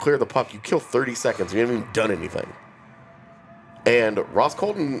thing and you clear the puck, you kill 30 seconds. You haven't even done anything. And Ross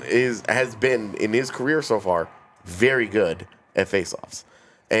Colton has been, in his career so far, very good at face-offs.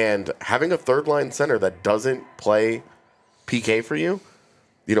 And having a third-line center that doesn't play PK for you,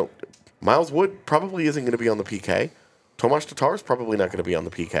 you know, Miles Wood probably isn't going to be on the PK. Tomas Tatar is probably not going to be on the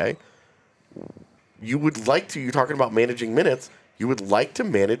PK. You would like to, you're talking about managing minutes, you would like to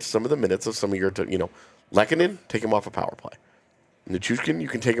manage some of the minutes of some of your, you know, Lehkonen, take him off a power play. Nichushkin, you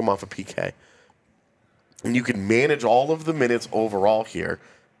can take him off a PK. And you can manage all of the minutes overall here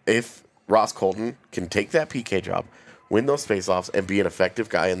if Ross Colton can take that PK job, win those faceoffs, and be an effective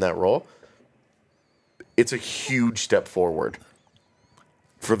guy in that role. It's a huge step forward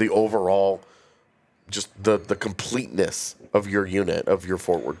for the overall, just the completeness of your unit, of your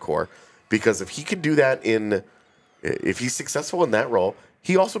forward core. Because if he can do that if he's successful in that role,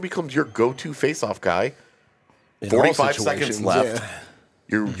 he also becomes your go-to faceoff guy. 45 seconds left.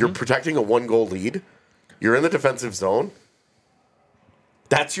 Yeah. You're protecting a 1-goal lead. You're in the defensive zone.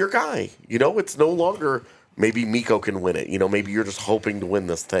 That's your guy. You know, it's no longer maybe Mikko can win it. You know, maybe you're just hoping to win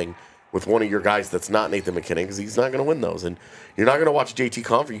this thing with one of your guys that's not Nathan McKinnon because he's not going to win those. And you're not going to watch JT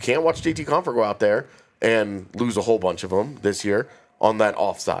Compher. You can't watch JT Compher go out there and lose a whole bunch of them this year on that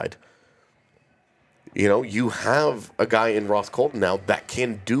offside. You know, you have a guy in Ross Colton now that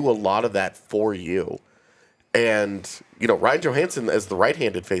can do a lot of that for you. And, you know, Ryan Johansson as the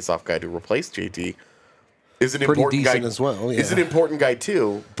right-handed faceoff guy to replace JT is an important guy as well. Yeah. Is an important guy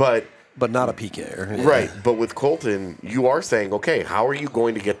too, but not a PK. Yeah. Right, but with Colton, you are saying, okay, how are you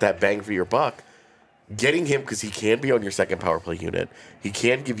going to get that bang for your buck? Getting him because he can be on your second power play unit. He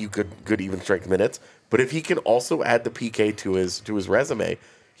can give you good even strength minutes, but if he can also add the PK to his resume,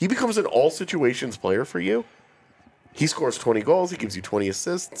 he becomes an all situations player for you. He scores 20 goals, he gives you 20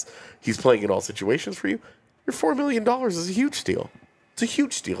 assists. He's playing in all situations for you. Your $4 million is a huge steal. It's a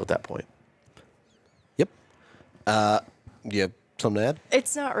huge steal at that point. Yep. You have something to add?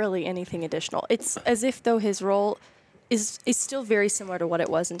 It's not really anything additional. It's as if, though, his role is still very similar to what it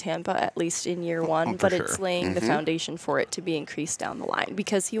was in Tampa, at least in year one, but it's laying the foundation for it to be increased down the line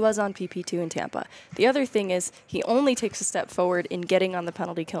because he was on PP2 in Tampa. The other thing is he only takes a step forward in getting on the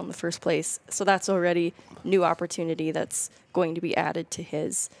penalty kill in the first place, so that's already new opportunity that's going to be added to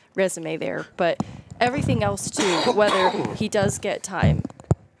his resume there. But everything else too, whether he does get time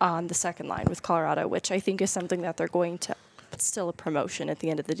on the second line with Colorado, which I think is something that they're going to. It's still a promotion at the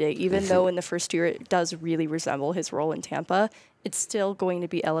end of the day. Even though in the first year it does really resemble his role in Tampa, it's still going to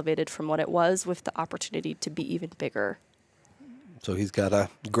be elevated from what it was with the opportunity to be even bigger. So he's got to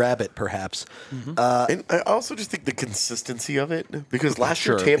grab it, perhaps. And I also just think the consistency of it, because last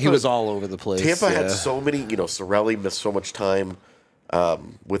year Tampa... he was all over the place. Tampa had so many, Cirelli missed so much time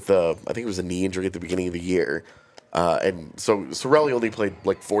with I think it was a knee injury at the beginning of the year. And so Cirelli only played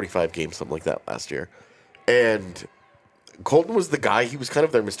like 45 games, something like that last year. And Colton was the guy, he was kind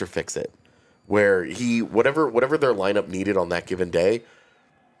of their Mr. Fix-It, where he, whatever their lineup needed on that given day,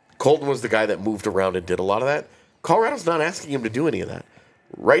 Colton was the guy that moved around and did a lot of that. Colorado's not asking him to do any of that.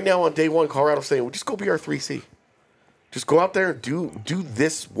 Right now on day one, Colorado's saying, well, just go be our 3C. Just go out there and do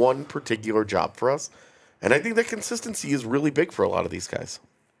this one particular job for us. And I think that consistency is really big for a lot of these guys.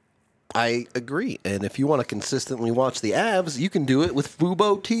 I agree. And if you want to consistently watch the Avs, you can do it with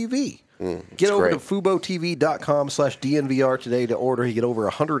Fubo TV. Get over to FuboTV.com/DNVR today to order. You get over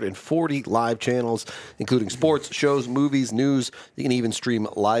 140 live channels, including sports, shows, movies, news. You can even stream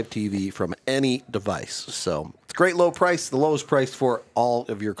live TV from any device. So it's a great low price, the lowest price for all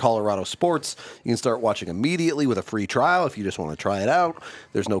of your Colorado sports. You can start watching immediately with a free trial if you just want to try it out.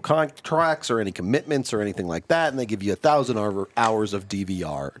 There's no contracts or any commitments or anything like that, and they give you 1,000 hours of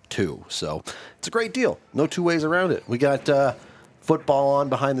DVR too. So it's a great deal. No two ways around it. We got football on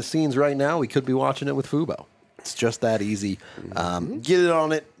behind the scenes right now. We could be watching it with Fubo. It's just that easy. Get it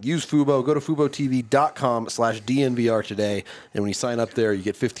on it. Use Fubo. Go to FuboTV.com/DNVR today. And when you sign up there, you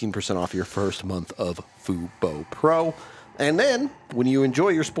get 15% off your first month of Fubo Pro. And then, when you enjoy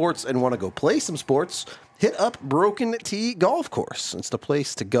your sports and want to go play some sports, hit up Broken Tee Golf Course. It's the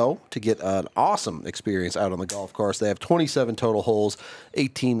place to go to get an awesome experience out on the golf course. They have 27 total holes,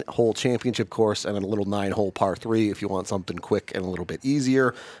 18-hole championship course, and a little 9-hole par 3 if you want something quick and a little bit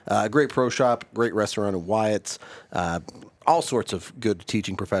easier. Great pro shop, great restaurant in Wyatt's, all sorts of good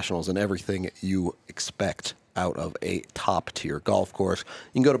teaching professionals and everything you expect out of a top-tier golf course.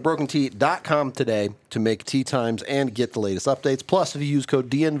 You can go to BrokenTee.com today to make tee times and get the latest updates. Plus, if you use code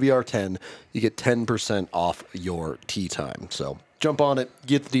DNVR10, you get 10% off your tee time. So jump on it.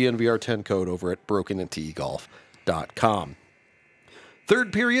 Get the DNVR10 code over at BrokenTeeGolf.com.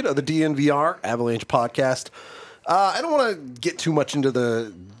 Third period of the DNVR Avalanche podcast. I don't want to get too much into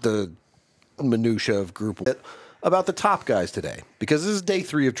the minutia of group about the top guys today, because this is day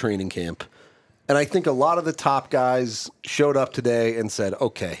 3 of training camp. And I think a lot of the top guys showed up today and said,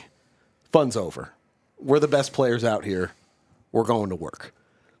 okay, fun's over. We're the best players out here. We're going to work.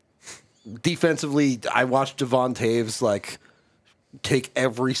 Defensively, I watched Devon Taves take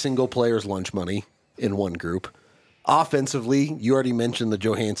every single player's lunch money in one group. Offensively, you already mentioned the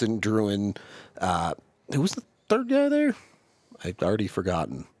Johansson, Druin. Who was the third guy there? I've already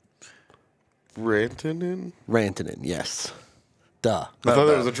forgotten. Rantanen, yes. Duh. I thought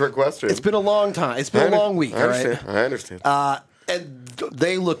that was a trick question. It's been a long time. It's been a long week, all right? I understand. And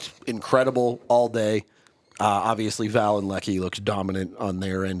they looked incredible all day. Obviously, Val and Lecky looked dominant on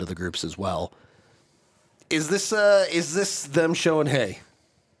their end of the groups as well. Is this them showing, hey,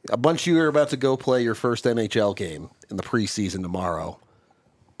 a bunch of you are about to go play your first NHL game in the preseason tomorrow.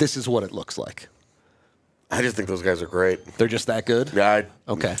 This is what it looks like. I just think those guys are great. They're just that good? Yeah.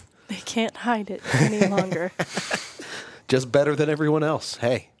 Okay. They can't hide it any longer. Just better than everyone else.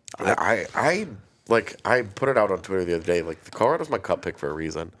 Hey. I put it out on Twitter the other day. Like, the Colorado's my cup pick for a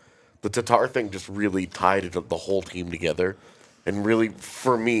reason. The Tatar thing just really tied the whole team together and really,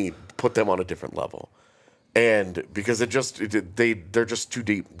 for me, put them on a different level. And because they're just too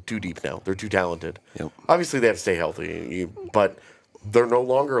deep now. They're too talented. Yep. Obviously, they have to stay healthy, but they're no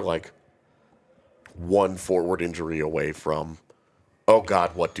longer like one forward injury away from, oh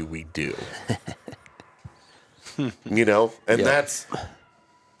God, what do we do? And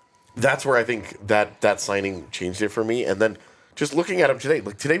that's where I think that signing changed it for me. And then just looking at him today,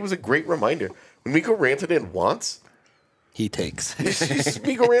 like today was a great reminder. When Mikko Rantanen wants, he takes.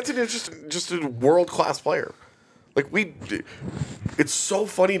 Mikko Rantanen is just a world-class player. Like it's so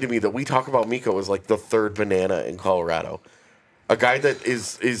funny to me that we talk about Mikko as like the third banana in Colorado. A guy that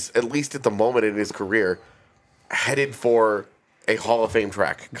is at least at the moment in his career headed for a Hall of Fame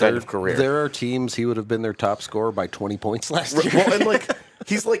track kind of career. There are teams he would have been their top scorer by 20 points last year. Well, and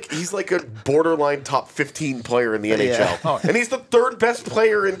He's like a borderline top 15 player in the NHL. And he's the third best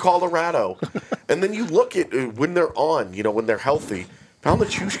player in Colorado. And then you look at when they're on, when they're healthy, Val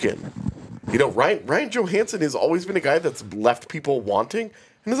Nichushkin. Ryan Johansson has always been a guy that's left people wanting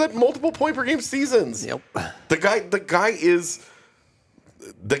and has had multiple point per game seasons. Yep. The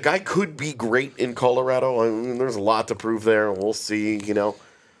guy could be great in Colorado. I mean, there's a lot to prove there. We'll see,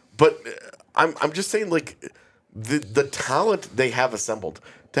 But I'm just saying, the talent they have assembled,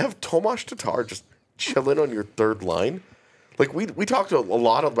 to have Tomas Tatar just chilling on your third line. We talked a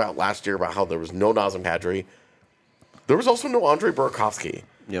lot about last year about how there was no Nazem Kadri. There was also no Andrei Burakovsky.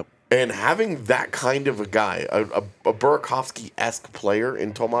 Yep. And having that kind of a guy, a Burakovsky-esque player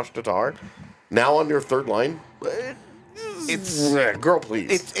in Tomas Tatar, now on your third line, it's girl,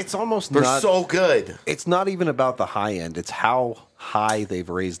 please. It's almost they're so good. It's not even about the high end. It's how high they've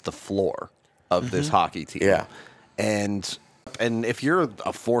raised the floor of this hockey team. Yeah. And if you're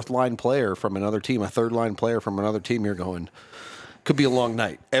a fourth line player from another team, a third line player from another team, you're going, could be a long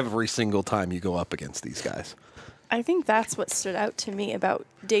night every single time you go up against these guys. I think that's what stood out to me about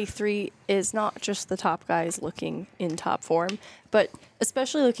day 3 is not just the top guys looking in top form, but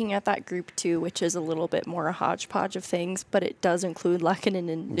especially looking at that group 2, which is a little bit more a hodgepodge of things, but it does include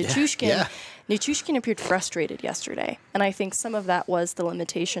Lehkonen and Nichushkin. Yeah. Nichushkin appeared frustrated yesterday, and I think some of that was the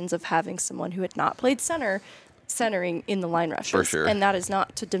limitations of having someone who had not played centering in the line rushes. For sure. And that is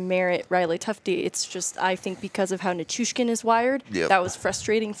not to demerit Riley Tufte. It's just, I think, because of how Nichushkin is wired, that was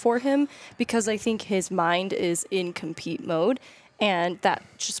frustrating for him because I think his mind is in compete mode, and that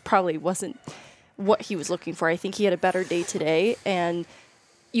just probably wasn't what he was looking for. I think he had a better day today, and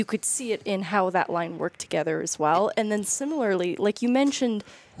you could see it in how that line worked together as well. And then similarly, like you mentioned,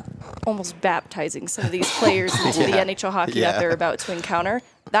 almost baptizing some of these players into the NHL hockey that they're about to encounter.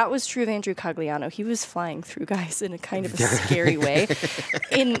 That was true of Andrew Cogliano. He was flying through guys in a kind of a scary way,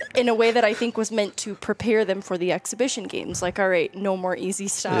 in a way that I think was meant to prepare them for the exhibition games. Like, all right, no more easy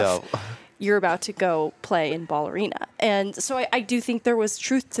stuff. Yeah. You're about to go play in Ball Arena. And so I do think there was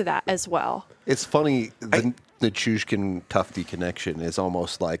truth to that as well. It's funny, the Nichushkin-Tufte connection is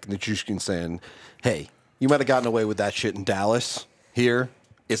almost like Nichushkin saying, hey, you might have gotten away with that shit in Dallas. Here,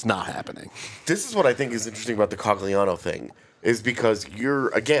 it's not happening. This is what I think is interesting about the Cogliano thing, is because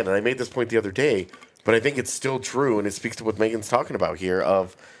again, and I made this point the other day, but I think it's still true, and it speaks to what Megan's talking about here,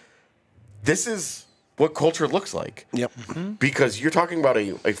 of this is what culture looks like. Yep. Because you're talking about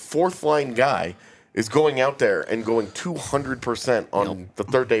a fourth-line guy is going out there and going 200% on the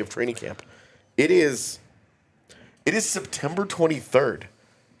third day of training camp. It is September 23rd.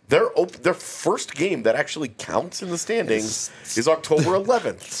 Their first game that actually counts in the standings is October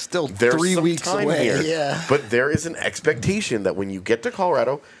 11th. Still There's 3 some weeks time away. here. Yeah. But there is an expectation that when you get to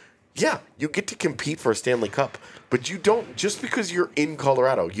Colorado, you get to compete for a Stanley Cup. But you don't, just because you're in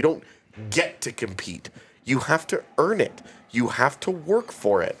Colorado, you don't get to compete. You have to earn it. You have to work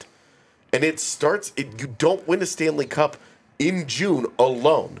for it. And you don't win a Stanley Cup in June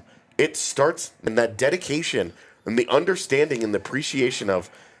alone. It starts in that dedication and the understanding and the appreciation of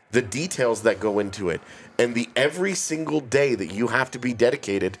the details that go into it, and the every single day that you have to be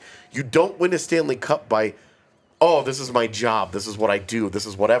dedicated. You don't win a Stanley Cup by, oh, this is my job, this is what I do, this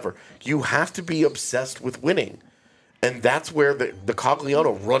is whatever. You have to be obsessed with winning. And that's where the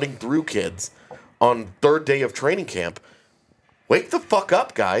Cogliano running through kids on third day of training camp, wake the fuck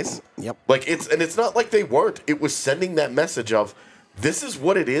up, guys. Yep. It's not like they weren't. It was sending that message of, this is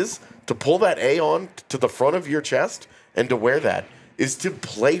what it is to pull that A on to the front of your chest and to wear that. Is to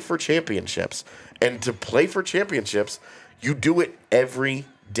play for championships. And to play for championships, you do it every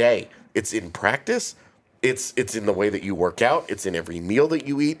day. It's in practice. It's in the way that you work out. It's in every meal that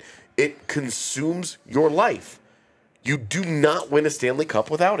you eat. It consumes your life. You do not win a Stanley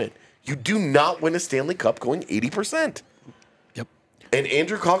Cup without it. You do not win a Stanley Cup going 80%. Yep. And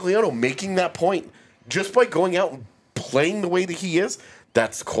Andrew Cogliano making that point just by going out and playing the way that he is,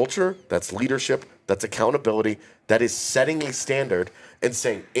 that's culture, that's leadership, that's accountability, that is setting a standard and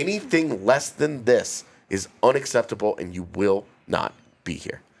saying anything less than this is unacceptable and you will not be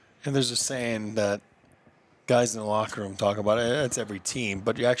here. And there's a saying that guys in the locker room talk about it. It's every team,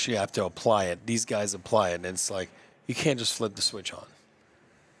 but you actually have to apply it. These guys apply it, and it's like you can't just flip the switch on.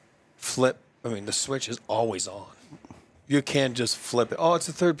 The switch is always on. You can't just flip it. Oh, it's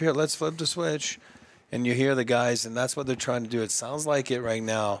the third period. Let's flip the switch. And you hear the guys, and that's what they're trying to do. It sounds like it right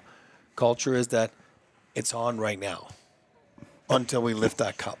now. Culture is that it's on right now until we lift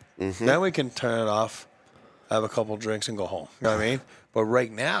that cup. Mm-hmm. Then we can turn it off, have a couple drinks, and go home. You know what I mean? But right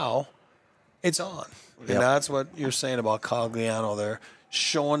now, it's on. And that's what you're saying about Cogliano. They're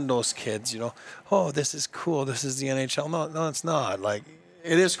showing those kids, oh, this is cool. This is the NHL. No, it's not. Like,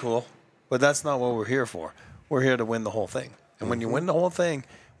 It is cool, but that's not what we're here for. We're here to win the whole thing. And when you win the whole thing,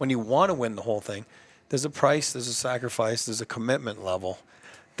 when you want to win the whole thing, there's a price, there's a sacrifice, there's a commitment level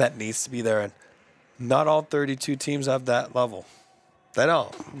that needs to be there. And not all 32 teams have that level. They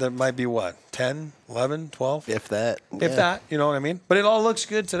don't. There might be, 10, 11, 12? If that. If that, you know what I mean? But it all looks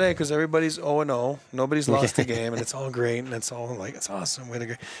good today because everybody's 0-0. Nobody's lost a game, and it's all great, and it's all like, it's awesome. Way to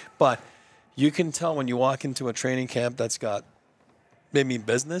go. But you can tell when you walk into a training camp that's got, they mean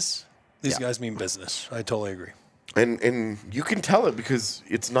business. These guys mean business. I totally agree. And you can tell it because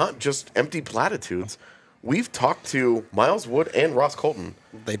it's not just empty platitudes. We've talked to Miles Wood and Ross Colton.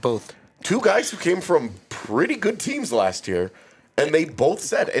 They both. Two guys who came from pretty good teams last year, and they both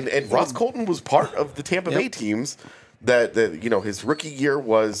said, and Ross Colton was part of the Tampa Bay teams that his rookie year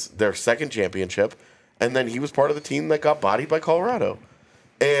was their second championship, and then he was part of the team that got bodied by Colorado.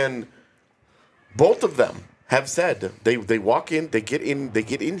 And both of them have said they walk in, they get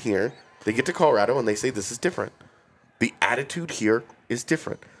in here, they get to Colorado, and they say this is different. The attitude here is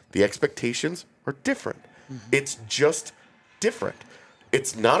different. The expectations are different. It's just different.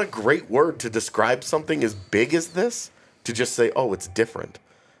 It's not a great word to describe something as big as this, to just say, oh, it's different.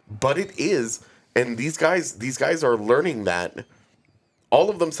 But it is, and these guys are learning that. All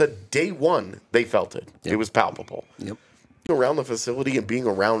of them said day one they felt it. It was palpable. Yep. Around the facility and being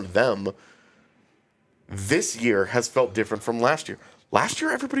around them, this year has felt different from last year. Last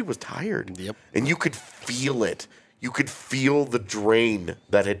year, everybody was tired. Yep. And you could feel it. You could feel the drain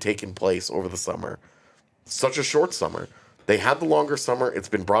that had taken place over the summer. Such a short summer. They had the longer summer. It's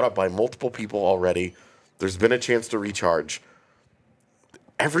been brought up by multiple people already. There's been a chance to recharge.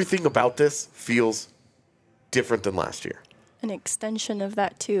 Everything about this feels different than last year. An extension of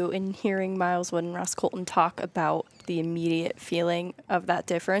that, too, in hearing Miles Wood and Ross Colton talk about the immediate feeling of that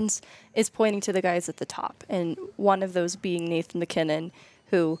difference, is pointing to the guys at the top. And one of those being Nathan MacKinnon,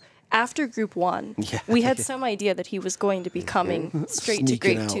 who, after Group 1, we had some idea that he was going to be coming straight to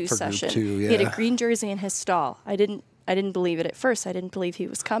Group 2 session. He had a green jersey in his stall. I didn't believe it at first. I didn't believe he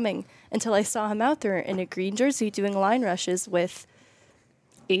was coming until I saw him out there in a green jersey doing line rushes with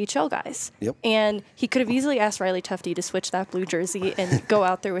AHL guys. Yep. And he could have easily asked Riley Tufte to switch that blue jersey and go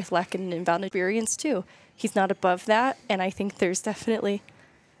out there with Leck and inbound experience too. He's not above that, and I think there's definitely,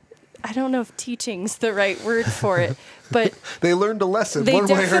 I don't know if teaching's the right word for it, but they learned a lesson. They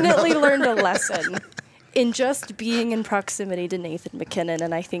definitely learned a lesson in just being in proximity to Nathan MacKinnon,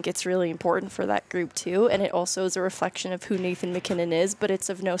 and I think it's really important for that group too. And it also is a reflection of who Nathan MacKinnon is, but it's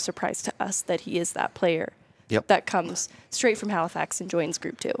of no surprise to us that he is that player that comes straight from Halifax and joins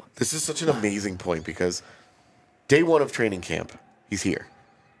Group 2. This is such an amazing point because day one of training camp, he's here.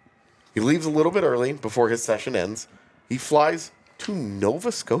 He leaves a little bit early before his session ends. He flies to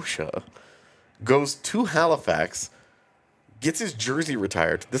Nova Scotia, goes to Halifax, gets his jersey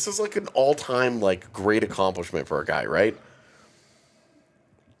retired. This is like an all-time great accomplishment for a guy, right?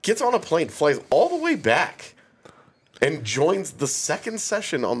 Gets on a plane, flies all the way back, and joins the second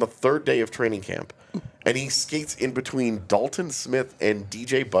session on the third day of training camp. And he skates in between Dalton Smith and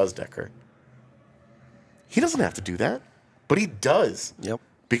DJ Buzdecker. He doesn't have to do that, but he does. Yep.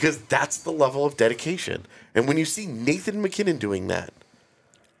 Because that's the level of dedication. And when you see Nathan MacKinnon doing that,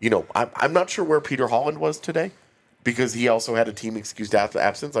 I'm not sure where Peter Holland was today because he also had a team excused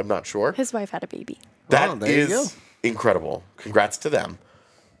absence. I'm not sure. His wife had a baby. That is incredible. Congrats to them.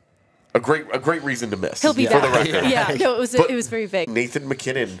 A great reason to miss. He'll be back. No, it was very vague. Nathan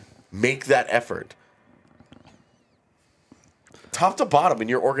MacKinnon, make that effort. Top to bottom in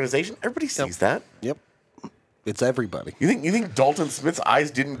your organization, everybody sees that. Yep. It's everybody. You think Dalton Smith's eyes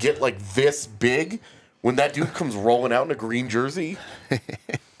didn't get this big when that dude comes rolling out in a green jersey?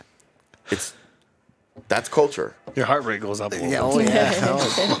 That's culture. Your heart rate goes up a little bit.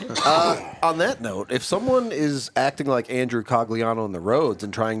 On that note, if someone is acting like Andrew Cogliano on the roads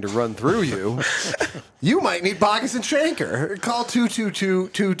and trying to run through you, you might need Bogus and Shanker. Call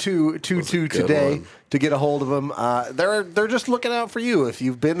 222-2222 today to get a hold of them. They're just looking out for you. If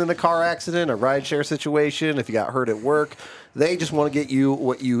you've been in a car accident, a rideshare situation, if you got hurt at work, they just want to get you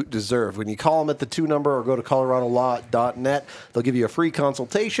what you deserve. When you call them at the 2 number or go to coloradolaw.net, they'll give you a free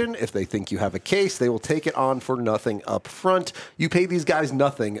consultation. If they think you have a case, they will take it on for nothing up front. You pay these guys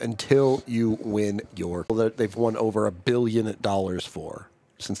nothing until you win your... They've won over $1 billion for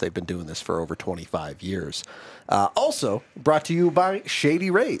since they've been doing this for over 25 years. Also, brought to you by Shady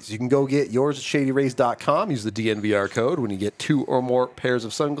Rays. You can go get yours at shadyrays.com. Use the DNVR code. When you get 2 or more pairs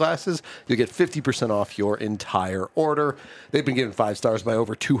of sunglasses, you'll get 50% off your entire order. They've been given 5 stars by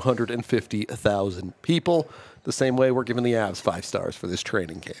over 250,000 people. The same way we're giving the Avs 5 stars for this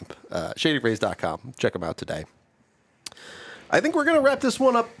training camp. Shadyrays.com. Check them out today. I think we're going to wrap this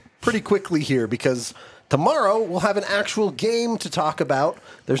one up pretty quickly here because tomorrow we'll have an actual game to talk about.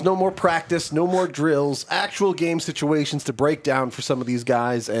 There's no more practice, no more drills, actual game situations to break down for some of these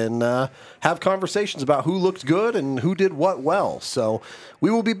guys and have conversations about who looked good and who did what well. So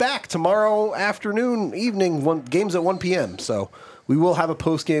we will be back tomorrow afternoon, evening, games at 1 p.m. So we will have a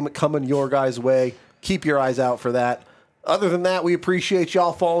post-game coming your guys' way. Keep your eyes out for that. Other than that, we appreciate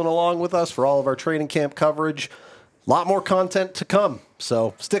y'all following along with us for all of our training camp coverage. A lot more content to come.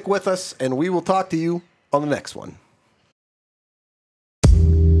 So stick with us, and we will talk to you on the next one.